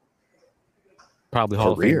Sampson's probably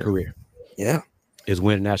Hall of Fame career. Yeah. Is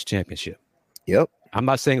win a national championship. Yep. I'm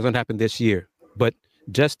not saying it's going to happen this year, but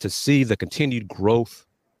just to see the continued growth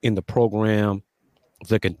in the program,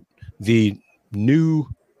 the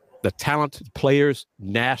talented players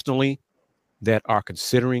nationally that are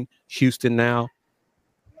considering Houston now.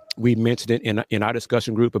 We mentioned it in our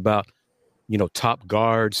discussion group about, top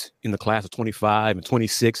guards in the class of 25 and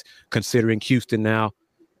 26 considering Houston now.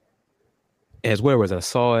 As well as I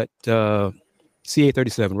saw it, CA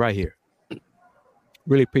 37 right here.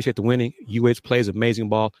 Really appreciate the winning. UH plays amazing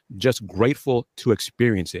ball. Just grateful to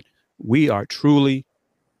experience it. We are truly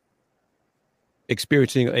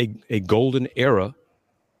experiencing a golden era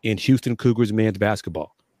in Houston Cougars men's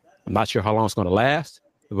basketball. I'm not sure how long it's going to last,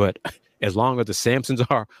 but as long as the Sampsons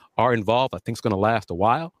are involved, I think it's going to last a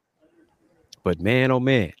while. But man, oh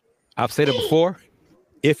man, I've said it before.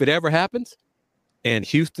 If it ever happens and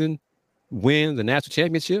Houston wins the national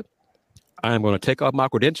championship, I'm going to take off my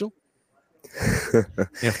credential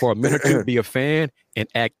and for a minute or two be a fan and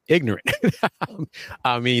act ignorant.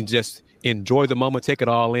 I mean, just enjoy the moment, take it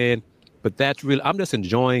all in. But that's really, I'm just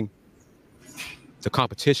enjoying the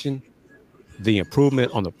competition, the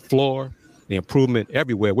improvement on the floor, the improvement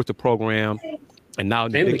everywhere with the program. And now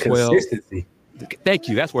in the Big 12. Consistency. Thank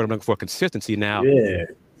you. That's what I'm looking for, consistency now. Yeah.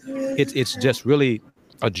 It's just really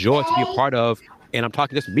a joy to be a part of. And I'm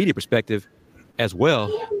talking just from a media perspective. as well,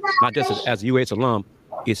 not just as a UH alum.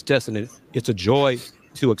 It's a joy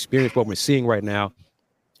to experience what we're seeing right now,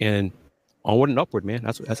 and onward and upward, man.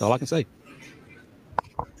 That's all I can say.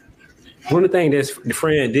 One of the things that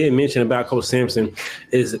Fran did mention about Coach Sampson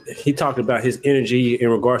is he talked about his energy in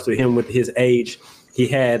regards to him with his age. They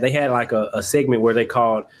had like a segment where they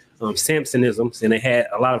called Sampsonisms, and they had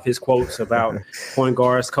a lot of his quotes about point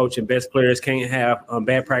guards, coaching best players can't have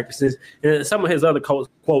bad practices, and some of his other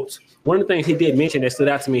quotes. One of the things he did mention that stood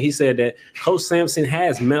out to me, he said that Coach Sampson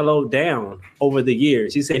has mellowed down over the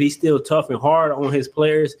years. He said he's still tough and hard on his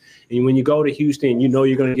players, and when you go to Houston, you know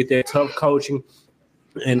you're going to get that tough coaching.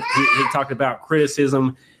 And he talked about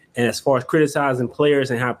criticism, and as far as criticizing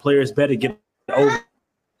players and how players better get over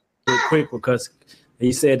it quick, because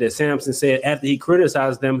he said that Sampson said after he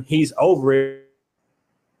criticized them, he's over it.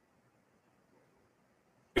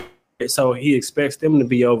 So he expects them to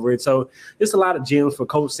be over it. So there's a lot of gems for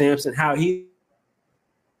Coach Sampson, how he's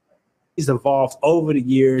evolved over the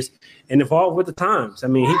years and evolved with the times. I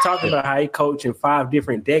mean, he talked about how he coached in 5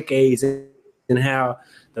 different decades and how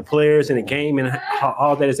the players in the game and how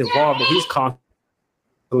all that is involved, and he's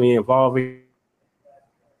constantly evolving.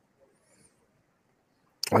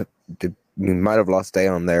 We might have lost day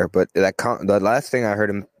on there, but the last thing I heard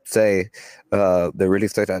him say that really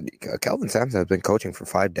stuck out, Kelvin Sampson has been coaching for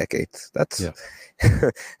 5 decades. That's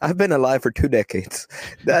I've been alive for 2 decades.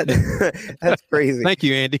 That's crazy. Thank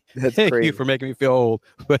you, Andy. Thank you for making me feel old.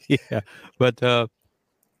 But he's been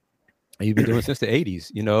doing it since the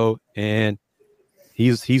 80s, and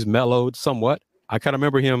he's mellowed somewhat. I kind of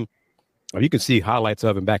remember him. You can see highlights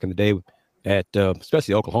of him back in the day at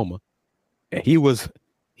especially Oklahoma. And he was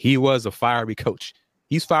a fiery coach.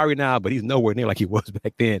 He's fiery now, but he's nowhere near like he was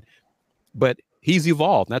back then. But he's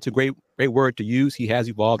evolved. That's a great word to use. He has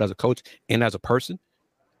evolved as a coach and as a person.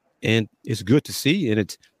 And it's good to see. And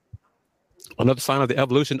it's another sign of the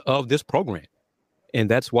evolution of this program. And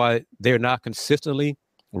that's why they're not consistently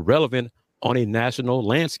relevant on a national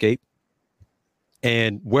landscape.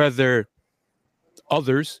 And whether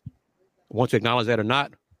others want to acknowledge that or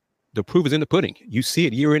not, the proof is in the pudding. You see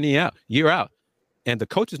it year in and year out. And the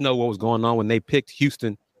coaches know what was going on when they picked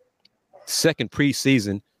Houston second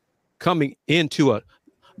preseason, coming into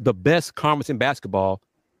the best conference in basketball.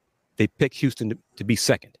 They picked Houston to be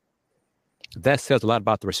second. That says a lot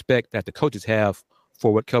about the respect that the coaches have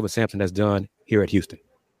for what Kelvin Sampson has done here at Houston.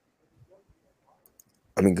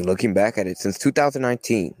 I mean, looking back at it, since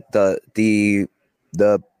 2019, the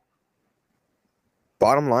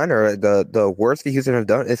bottom line, or the worst the Houston have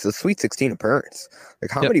done, is the Sweet 16 appearance. Like,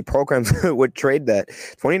 how many programs would trade that?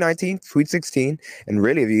 2019, Sweet 16, and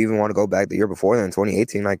really, if you even want to go back the year before then,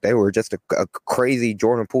 2018, like, they were just a crazy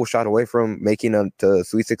Jordan Poole shot away from making them to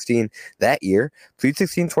Sweet 16 that year. Sweet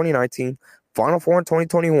 16, 2019, Final Four in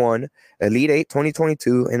 2021, Elite 8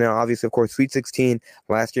 2022, and then obviously, of course, Sweet 16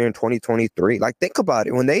 last year in 2023. Like, think about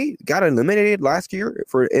it. When they got eliminated last year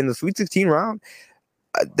in the Sweet 16 round,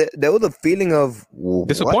 there was a feeling of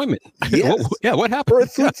disappointment. Yes. What happened? For a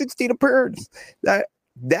Sweet 16 appearance.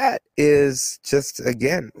 That is just,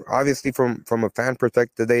 again, obviously from a fan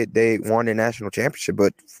perspective, they won a national championship,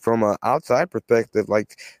 but from an outside perspective,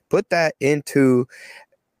 like, put that into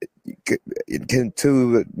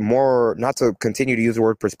more, not to continue to use the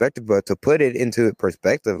word perspective, but to put it into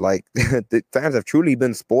perspective, like, the fans have truly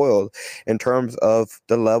been spoiled in terms of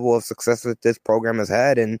the level of success that this program has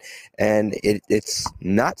had, and it's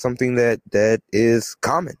not something that is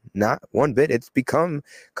common, not one bit. It's become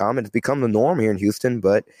common, it's become the norm here in Houston,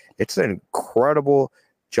 but it's an incredible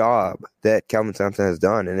job that Kelvin Sampson has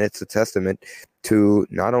done, and it's a testament to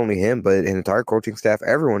not only him, but an entire coaching staff.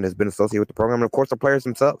 Everyone has been associated with the program, and of course the players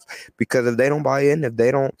themselves, because if they don't buy in, if they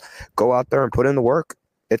don't go out there and put in the work,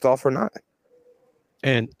 it's all for naught.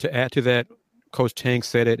 And to add to that, Coach Chang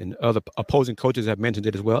said it, and other opposing coaches have mentioned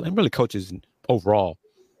it as well, and really coaches overall.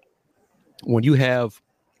 When you have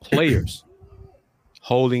players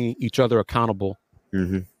holding each other accountable,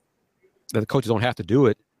 that the coaches don't have to do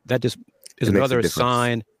it, that just is another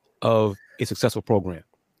sign of a successful program.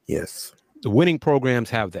 Yes. The winning programs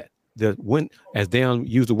have that. As Dan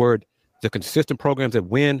used the word, the consistent programs that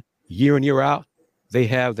win year in, year out, they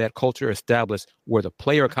have that culture established where the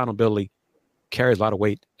player accountability carries a lot of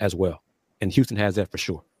weight as well. And Houston has that for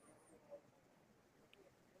sure.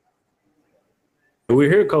 We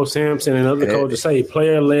hear Coach Sampson and other coaches say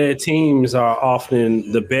player-led teams are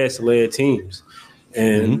often the best-led teams.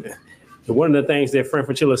 And one of the things that Frank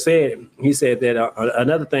Franchilla said, he said that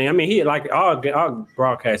another thing, I mean, he like our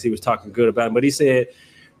broadcast, he was talking good about it, but he said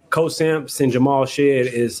Coach Sampson, Jamal Shead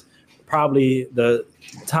is probably the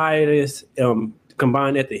tightest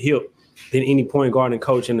combined at the hip than any point guard and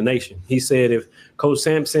coach in the nation. He said if Coach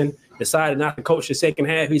Sampson decided not to coach the second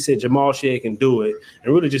half, he said Jamal Shead can do it.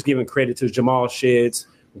 And really just giving credit to Jamal Shead's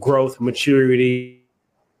growth, maturity,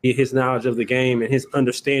 his knowledge of the game, and his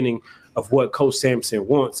understanding of what Coach Sampson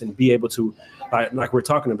wants, and be able to, like we're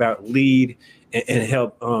talking about, lead and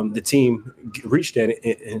help the team reach that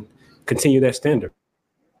and continue that standard.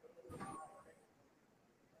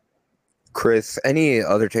 Chris, any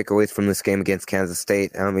other takeaways from this game against Kansas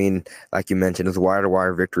State? I mean, like you mentioned, it was a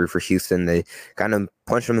wire-to-wire victory for Houston. They kind of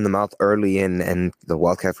punched them in the mouth early, and the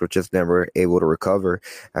Wildcats were just never able to recover.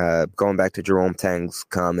 Going back to Jerome Tang's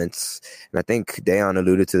comments, and I think Dayon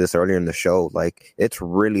alluded to this earlier in the show, like, it's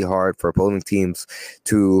really hard for opposing teams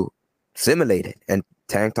to simulate it. And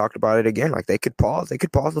Tang talked about it again. Like, they could pause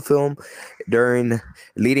the film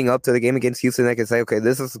leading up to the game against Houston. They could say, okay,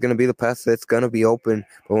 this is going to be the pass that's going to be open.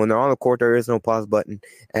 But when they're on the court, there is no pause button.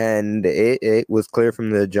 And it was clear from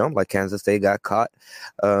the jump, like Kansas State got caught.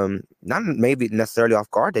 Not maybe necessarily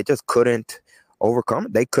off guard. They just couldn't overcome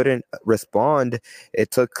it. They couldn't respond.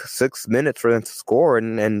 It took 6 minutes for them to score.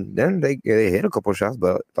 And then they hit a couple of shots,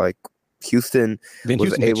 but like, Houston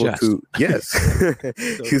was able to, yes.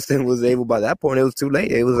 Houston was able, by that point, it was too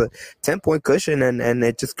late. It was a 10-point cushion, and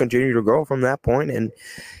it just continued to grow from that point, and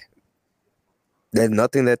there's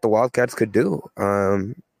nothing that the Wildcats could do.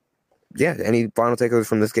 Any final takeaways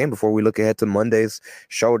from this game before we look ahead to Monday's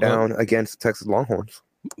showdown against Texas Longhorns?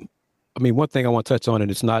 I mean, one thing I want to touch on,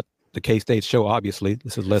 and it's not the K-State show, obviously.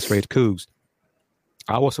 This is Let's Rage Coogs.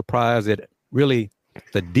 I was surprised at really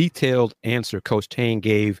the detailed answer Coach Tang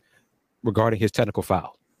gave regarding his technical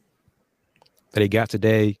foul that he got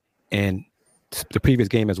today and the previous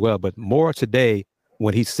game as well, but more today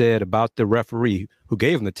when he said about the referee who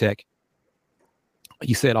gave him the tech. All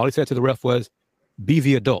he said to the ref was, be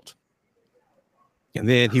the adult. And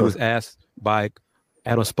then he was asked by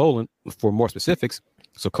Adam Spolin for more specifics.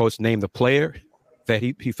 So Coach named the player that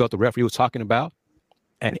he felt the referee was talking about.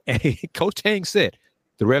 And Coach Tang said,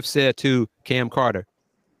 the ref said to Cam Carter,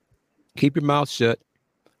 keep your mouth shut,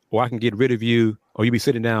 or I can get rid of you, or you'll be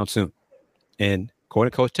sitting down soon. And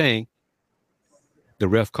according to Coach Tang, the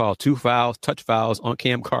ref called 2 fouls, touch fouls on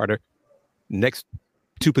Cam Carter, next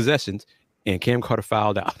 2 possessions, and Cam Carter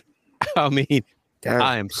fouled out. I mean, damn.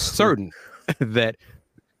 I am certain that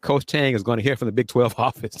Coach Tang is going to hear from the Big 12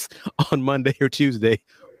 office on Monday or Tuesday,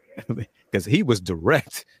 because he was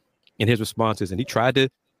direct in his responses, and he tried to,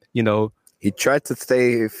 he tried to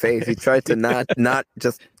stay face. He tried to not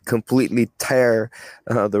just completely tear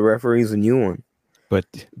the referees a new one. But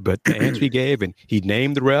the answer he gave, and he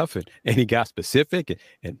named the ref, and he got specific,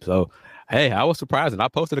 and so hey, I was surprised, and I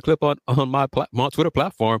posted a clip on my Twitter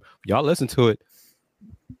platform. Y'all listen to it.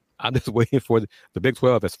 I'm just waiting for the Big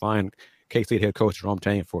 12 has fined K-State head coach Jerome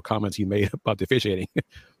Tang for comments he made about the officiating.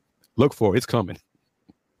 Look for it; it's coming.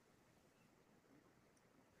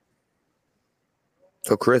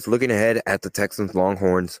 So, Chris, looking ahead at the Texans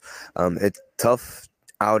Longhorns, it's tough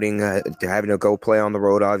outing having to go play on the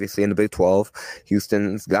road, obviously, in the Big 12.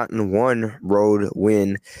 Houston's gotten one road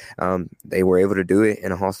win. They were able to do it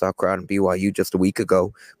in a hostile crowd in BYU just a week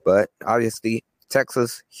ago. But obviously,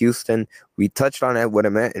 Texas, Houston, we touched on it, what it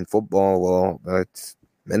meant in football. Well, it's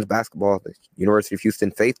men's basketball. The University of Houston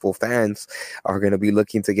faithful fans are going to be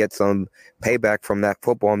looking to get some payback from that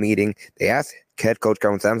football meeting. They asked head coach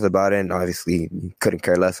Kevin Samuels about it, and obviously couldn't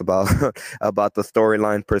care less about the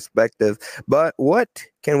storyline perspective. But what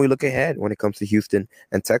can we look ahead when it comes to Houston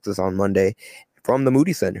and Texas on Monday from the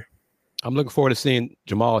Moody Center? I'm looking forward to seeing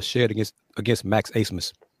Jamal Shead against Max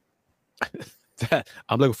Asmus.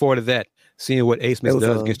 I'm looking forward to that, seeing what Asmus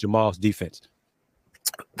does against Jamal's defense.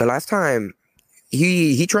 The last time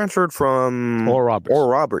he transferred from Oral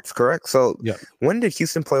Roberts, correct? So when did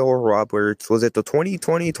Houston play Oral Roberts? Was it the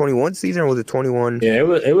 2020-21 season, or was it 21? Yeah,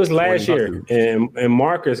 it was last year, and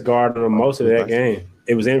Marcus guarded most of that game.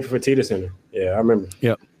 It was in for Fertitta Center. Yeah, I remember.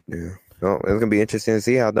 Yep. Yeah. Well, it's gonna be interesting to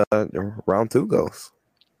see how the round 2 goes.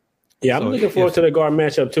 Yeah, I'm looking forward to the guard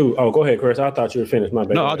matchup too. Oh, go ahead, Chris. I thought you were finished. My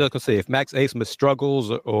bad. No, I was just gonna say, if Max Asmus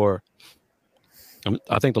struggles, or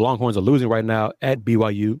I think the Longhorns are losing right now at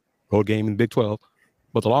BYU. Road game in the Big 12,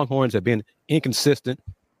 but the Longhorns have been inconsistent.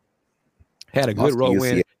 Had a good road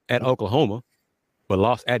win at Oklahoma, but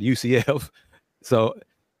lost at UCF. So,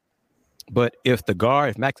 but if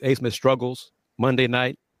Max Asmus struggles Monday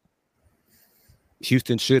night,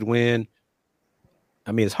 Houston should win.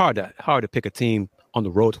 I mean, it's hard to pick a team on the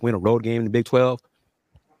road to win a road game in the Big 12.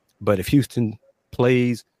 But if Houston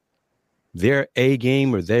plays their A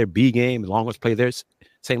game or their B game, as long as play their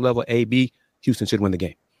same level A, B, Houston should win the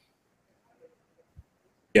game.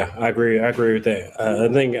 Yeah, I agree. I agree with that. I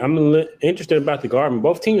think I'm interested about the guard.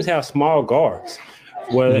 Both teams have small guards,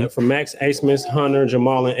 whether from Max Asmus, Hunter,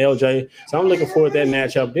 Jamal, and LJ. So I'm looking forward to that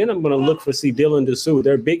matchup. Then I'm going to look for Dylan Dessou.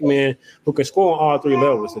 They're big men who can score on all three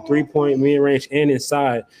levels, the 3-point, mid-range, and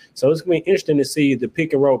inside. So it's going to be interesting to see the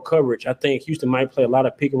pick and roll coverage. I think Houston might play a lot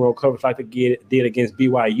of pick and roll coverage like they did against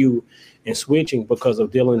BYU and switching because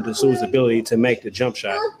of Dylan Dessou's ability to make the jump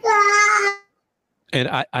shot. And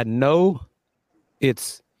I know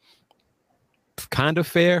it's kind of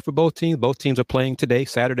fair for both teams. Both teams are playing today,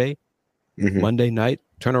 Saturday, Monday night,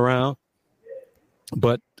 turnaround.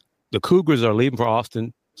 But the Cougars are leaving for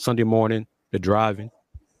Austin Sunday morning. They're driving.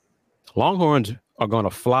 Longhorns are going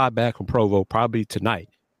to fly back from Provo probably tonight.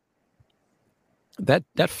 That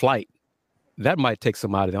flight, that might take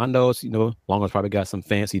some out of them. I know it's, Longhorns probably got some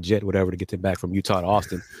fancy jet, whatever, to get them back from Utah to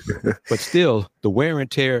Austin. But still, the wear and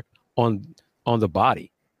tear on the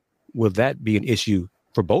body, will that be an issue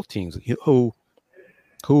for both teams?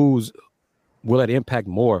 Who's will that impact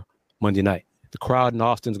more Monday night? The crowd in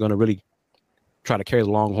Austin is going to really try to carry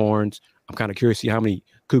the Longhorns. I'm kind of curious to see how many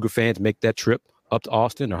Cougar fans make that trip up to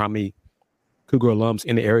Austin, or how many Cougar alums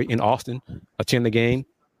in the area in Austin attend the game.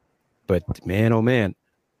 But man, oh man,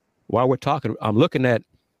 while we're talking, I'm looking at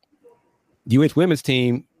UH women's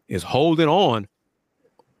team is holding on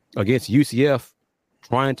against UCF,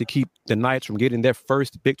 trying to keep the Knights from getting their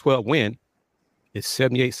first Big 12 win. It's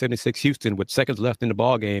 78-76 Houston with seconds left in the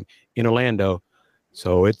ball game in Orlando.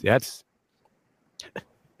 So that's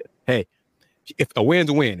hey, if a win's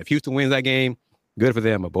a win. If Houston wins that game, good for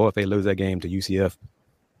them. But boy, if they lose that game to UCF.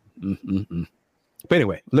 But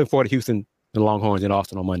anyway, looking forward to Houston and Longhorns in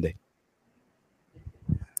Austin on Monday.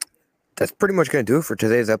 That's pretty much going to do it for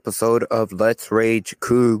today's episode of Let's Rage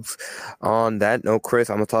Coogs. On that note,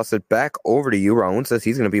 Chris, I'm going to toss it back over to you. Raul says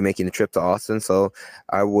he's going to be making the trip to Austin, so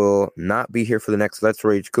I will not be here for the next Let's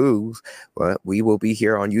Rage Coogs, but we will be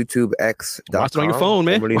here on YouTube, X.com. Watch it on your phone,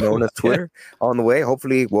 man. Formerly known as Twitter, on the way.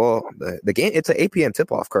 Hopefully, the game, it's an 8 p.m.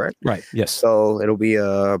 tip-off, correct? Right, yes. So it'll be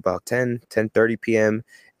about 10:30 p.m.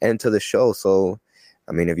 into the show, so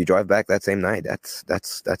I mean, if you drive back that same night, that's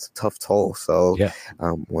a tough toll. So, yeah.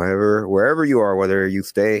 Wherever you are, whether you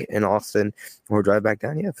stay in Austin or drive back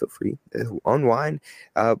down, feel free to unwind.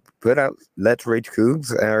 Put out Let's Rage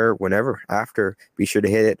Coogs or whenever after. Be sure to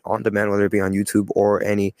hit it on demand, whether it be on YouTube or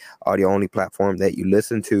any audio only platform that you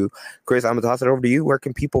listen to. Chris, I'm gonna toss it over to you. Where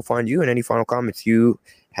can people find you, and any final comments you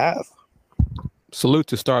have? Salute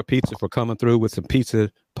to Star Pizza for coming through with some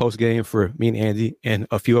pizza post game for me and Andy and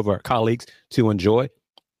a few of our colleagues to enjoy.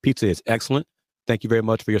 Pizza is excellent. Thank you very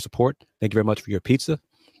much for your support. Thank you very much for your pizza.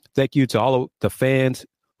 Thank you to all of the fans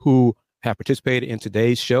who have participated in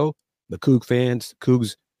today's show. The Coug fans,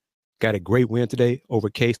 Cougs got a great win today over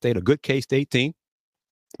K-State, a good K-State team.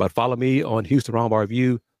 But follow me on Houston Roundball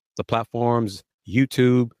Review, the platforms,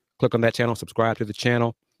 YouTube. Click on that channel, subscribe to the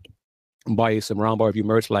channel. Buy you some Roundball Review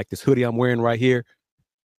merch like this hoodie I'm wearing right here.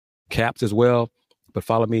 Caps as well. But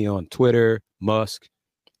follow me on Twitter, Musk,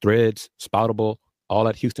 Threads, Spoutable, all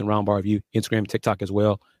at Houston Roundball Review, Instagram, TikTok as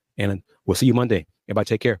well. And we'll see you Monday. Everybody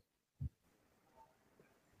take care.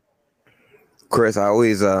 Chris, I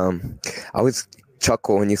always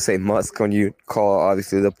chuckle when you say Musk, when you call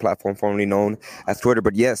obviously the platform formerly known as Twitter.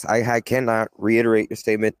 But yes, I cannot reiterate your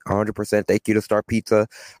statement 100%. Thank you to Star Pizza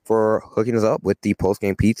for hooking us up with the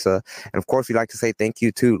post-game pizza. And of course, we'd like to say thank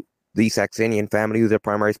you to the Saxenian family, who's their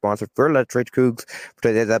primary sponsor for Let's Rage Cougs for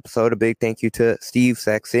today's episode. A big thank you to Steve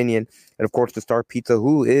Saxenian, and of course to Star Pizza,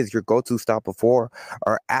 who is your go-to stop before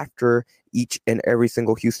or after each and every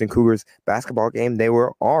single Houston Cougars basketball game. They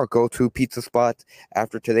were our go-to pizza spot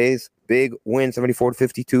after today's big win,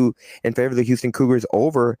 74-52, in favor of the Houston Cougars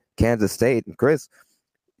over Kansas State. And Chris,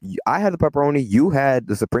 I had the pepperoni, you had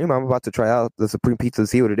the Supreme. I'm about to try out the Supreme Pizza to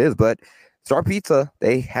see what it is, but Star Pizza,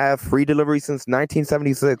 they have free delivery since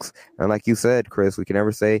 1976. And like you said, Chris, we can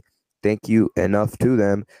never say thank you enough to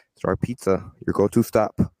them. Star Pizza, your go-to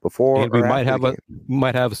stop before. And we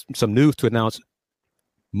might have some news to announce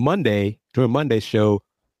Monday, during Monday's show,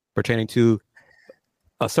 pertaining to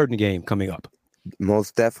a certain game coming up.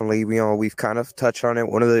 Most definitely. We've kind of touched on it.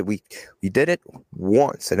 We did it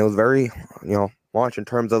once, and it was very, much in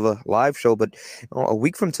terms of a live show. But a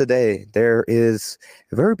week from today, there is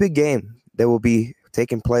a very big game that will be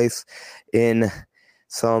taking place in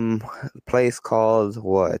some place called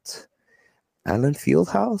Allen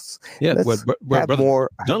Fieldhouse. Yeah, have more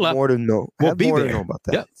to know about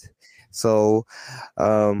that. Yep. So,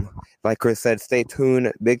 like Chris said, stay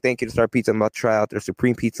tuned. Big thank you to Star Pizza. I'm about to try out their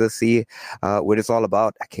Supreme Pizza, see what it's all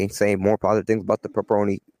about. I can't say more positive things about the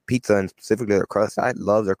pepperoni pizza and specifically their crust. I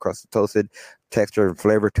love their crust, toasted texture and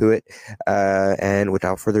flavor to it. And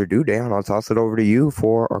without further ado, Dan, I'll toss it over to you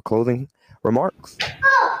for our closing remarks.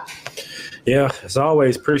 Yeah, as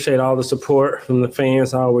always, appreciate all the support from the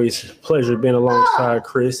fans. Always pleasure being alongside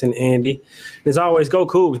Chris and Andy. As always, go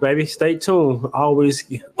Coogs, baby. Stay tuned. Always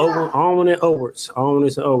on and overs.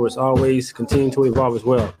 Always continue to evolve as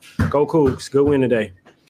well. Go Coogs. Good win today.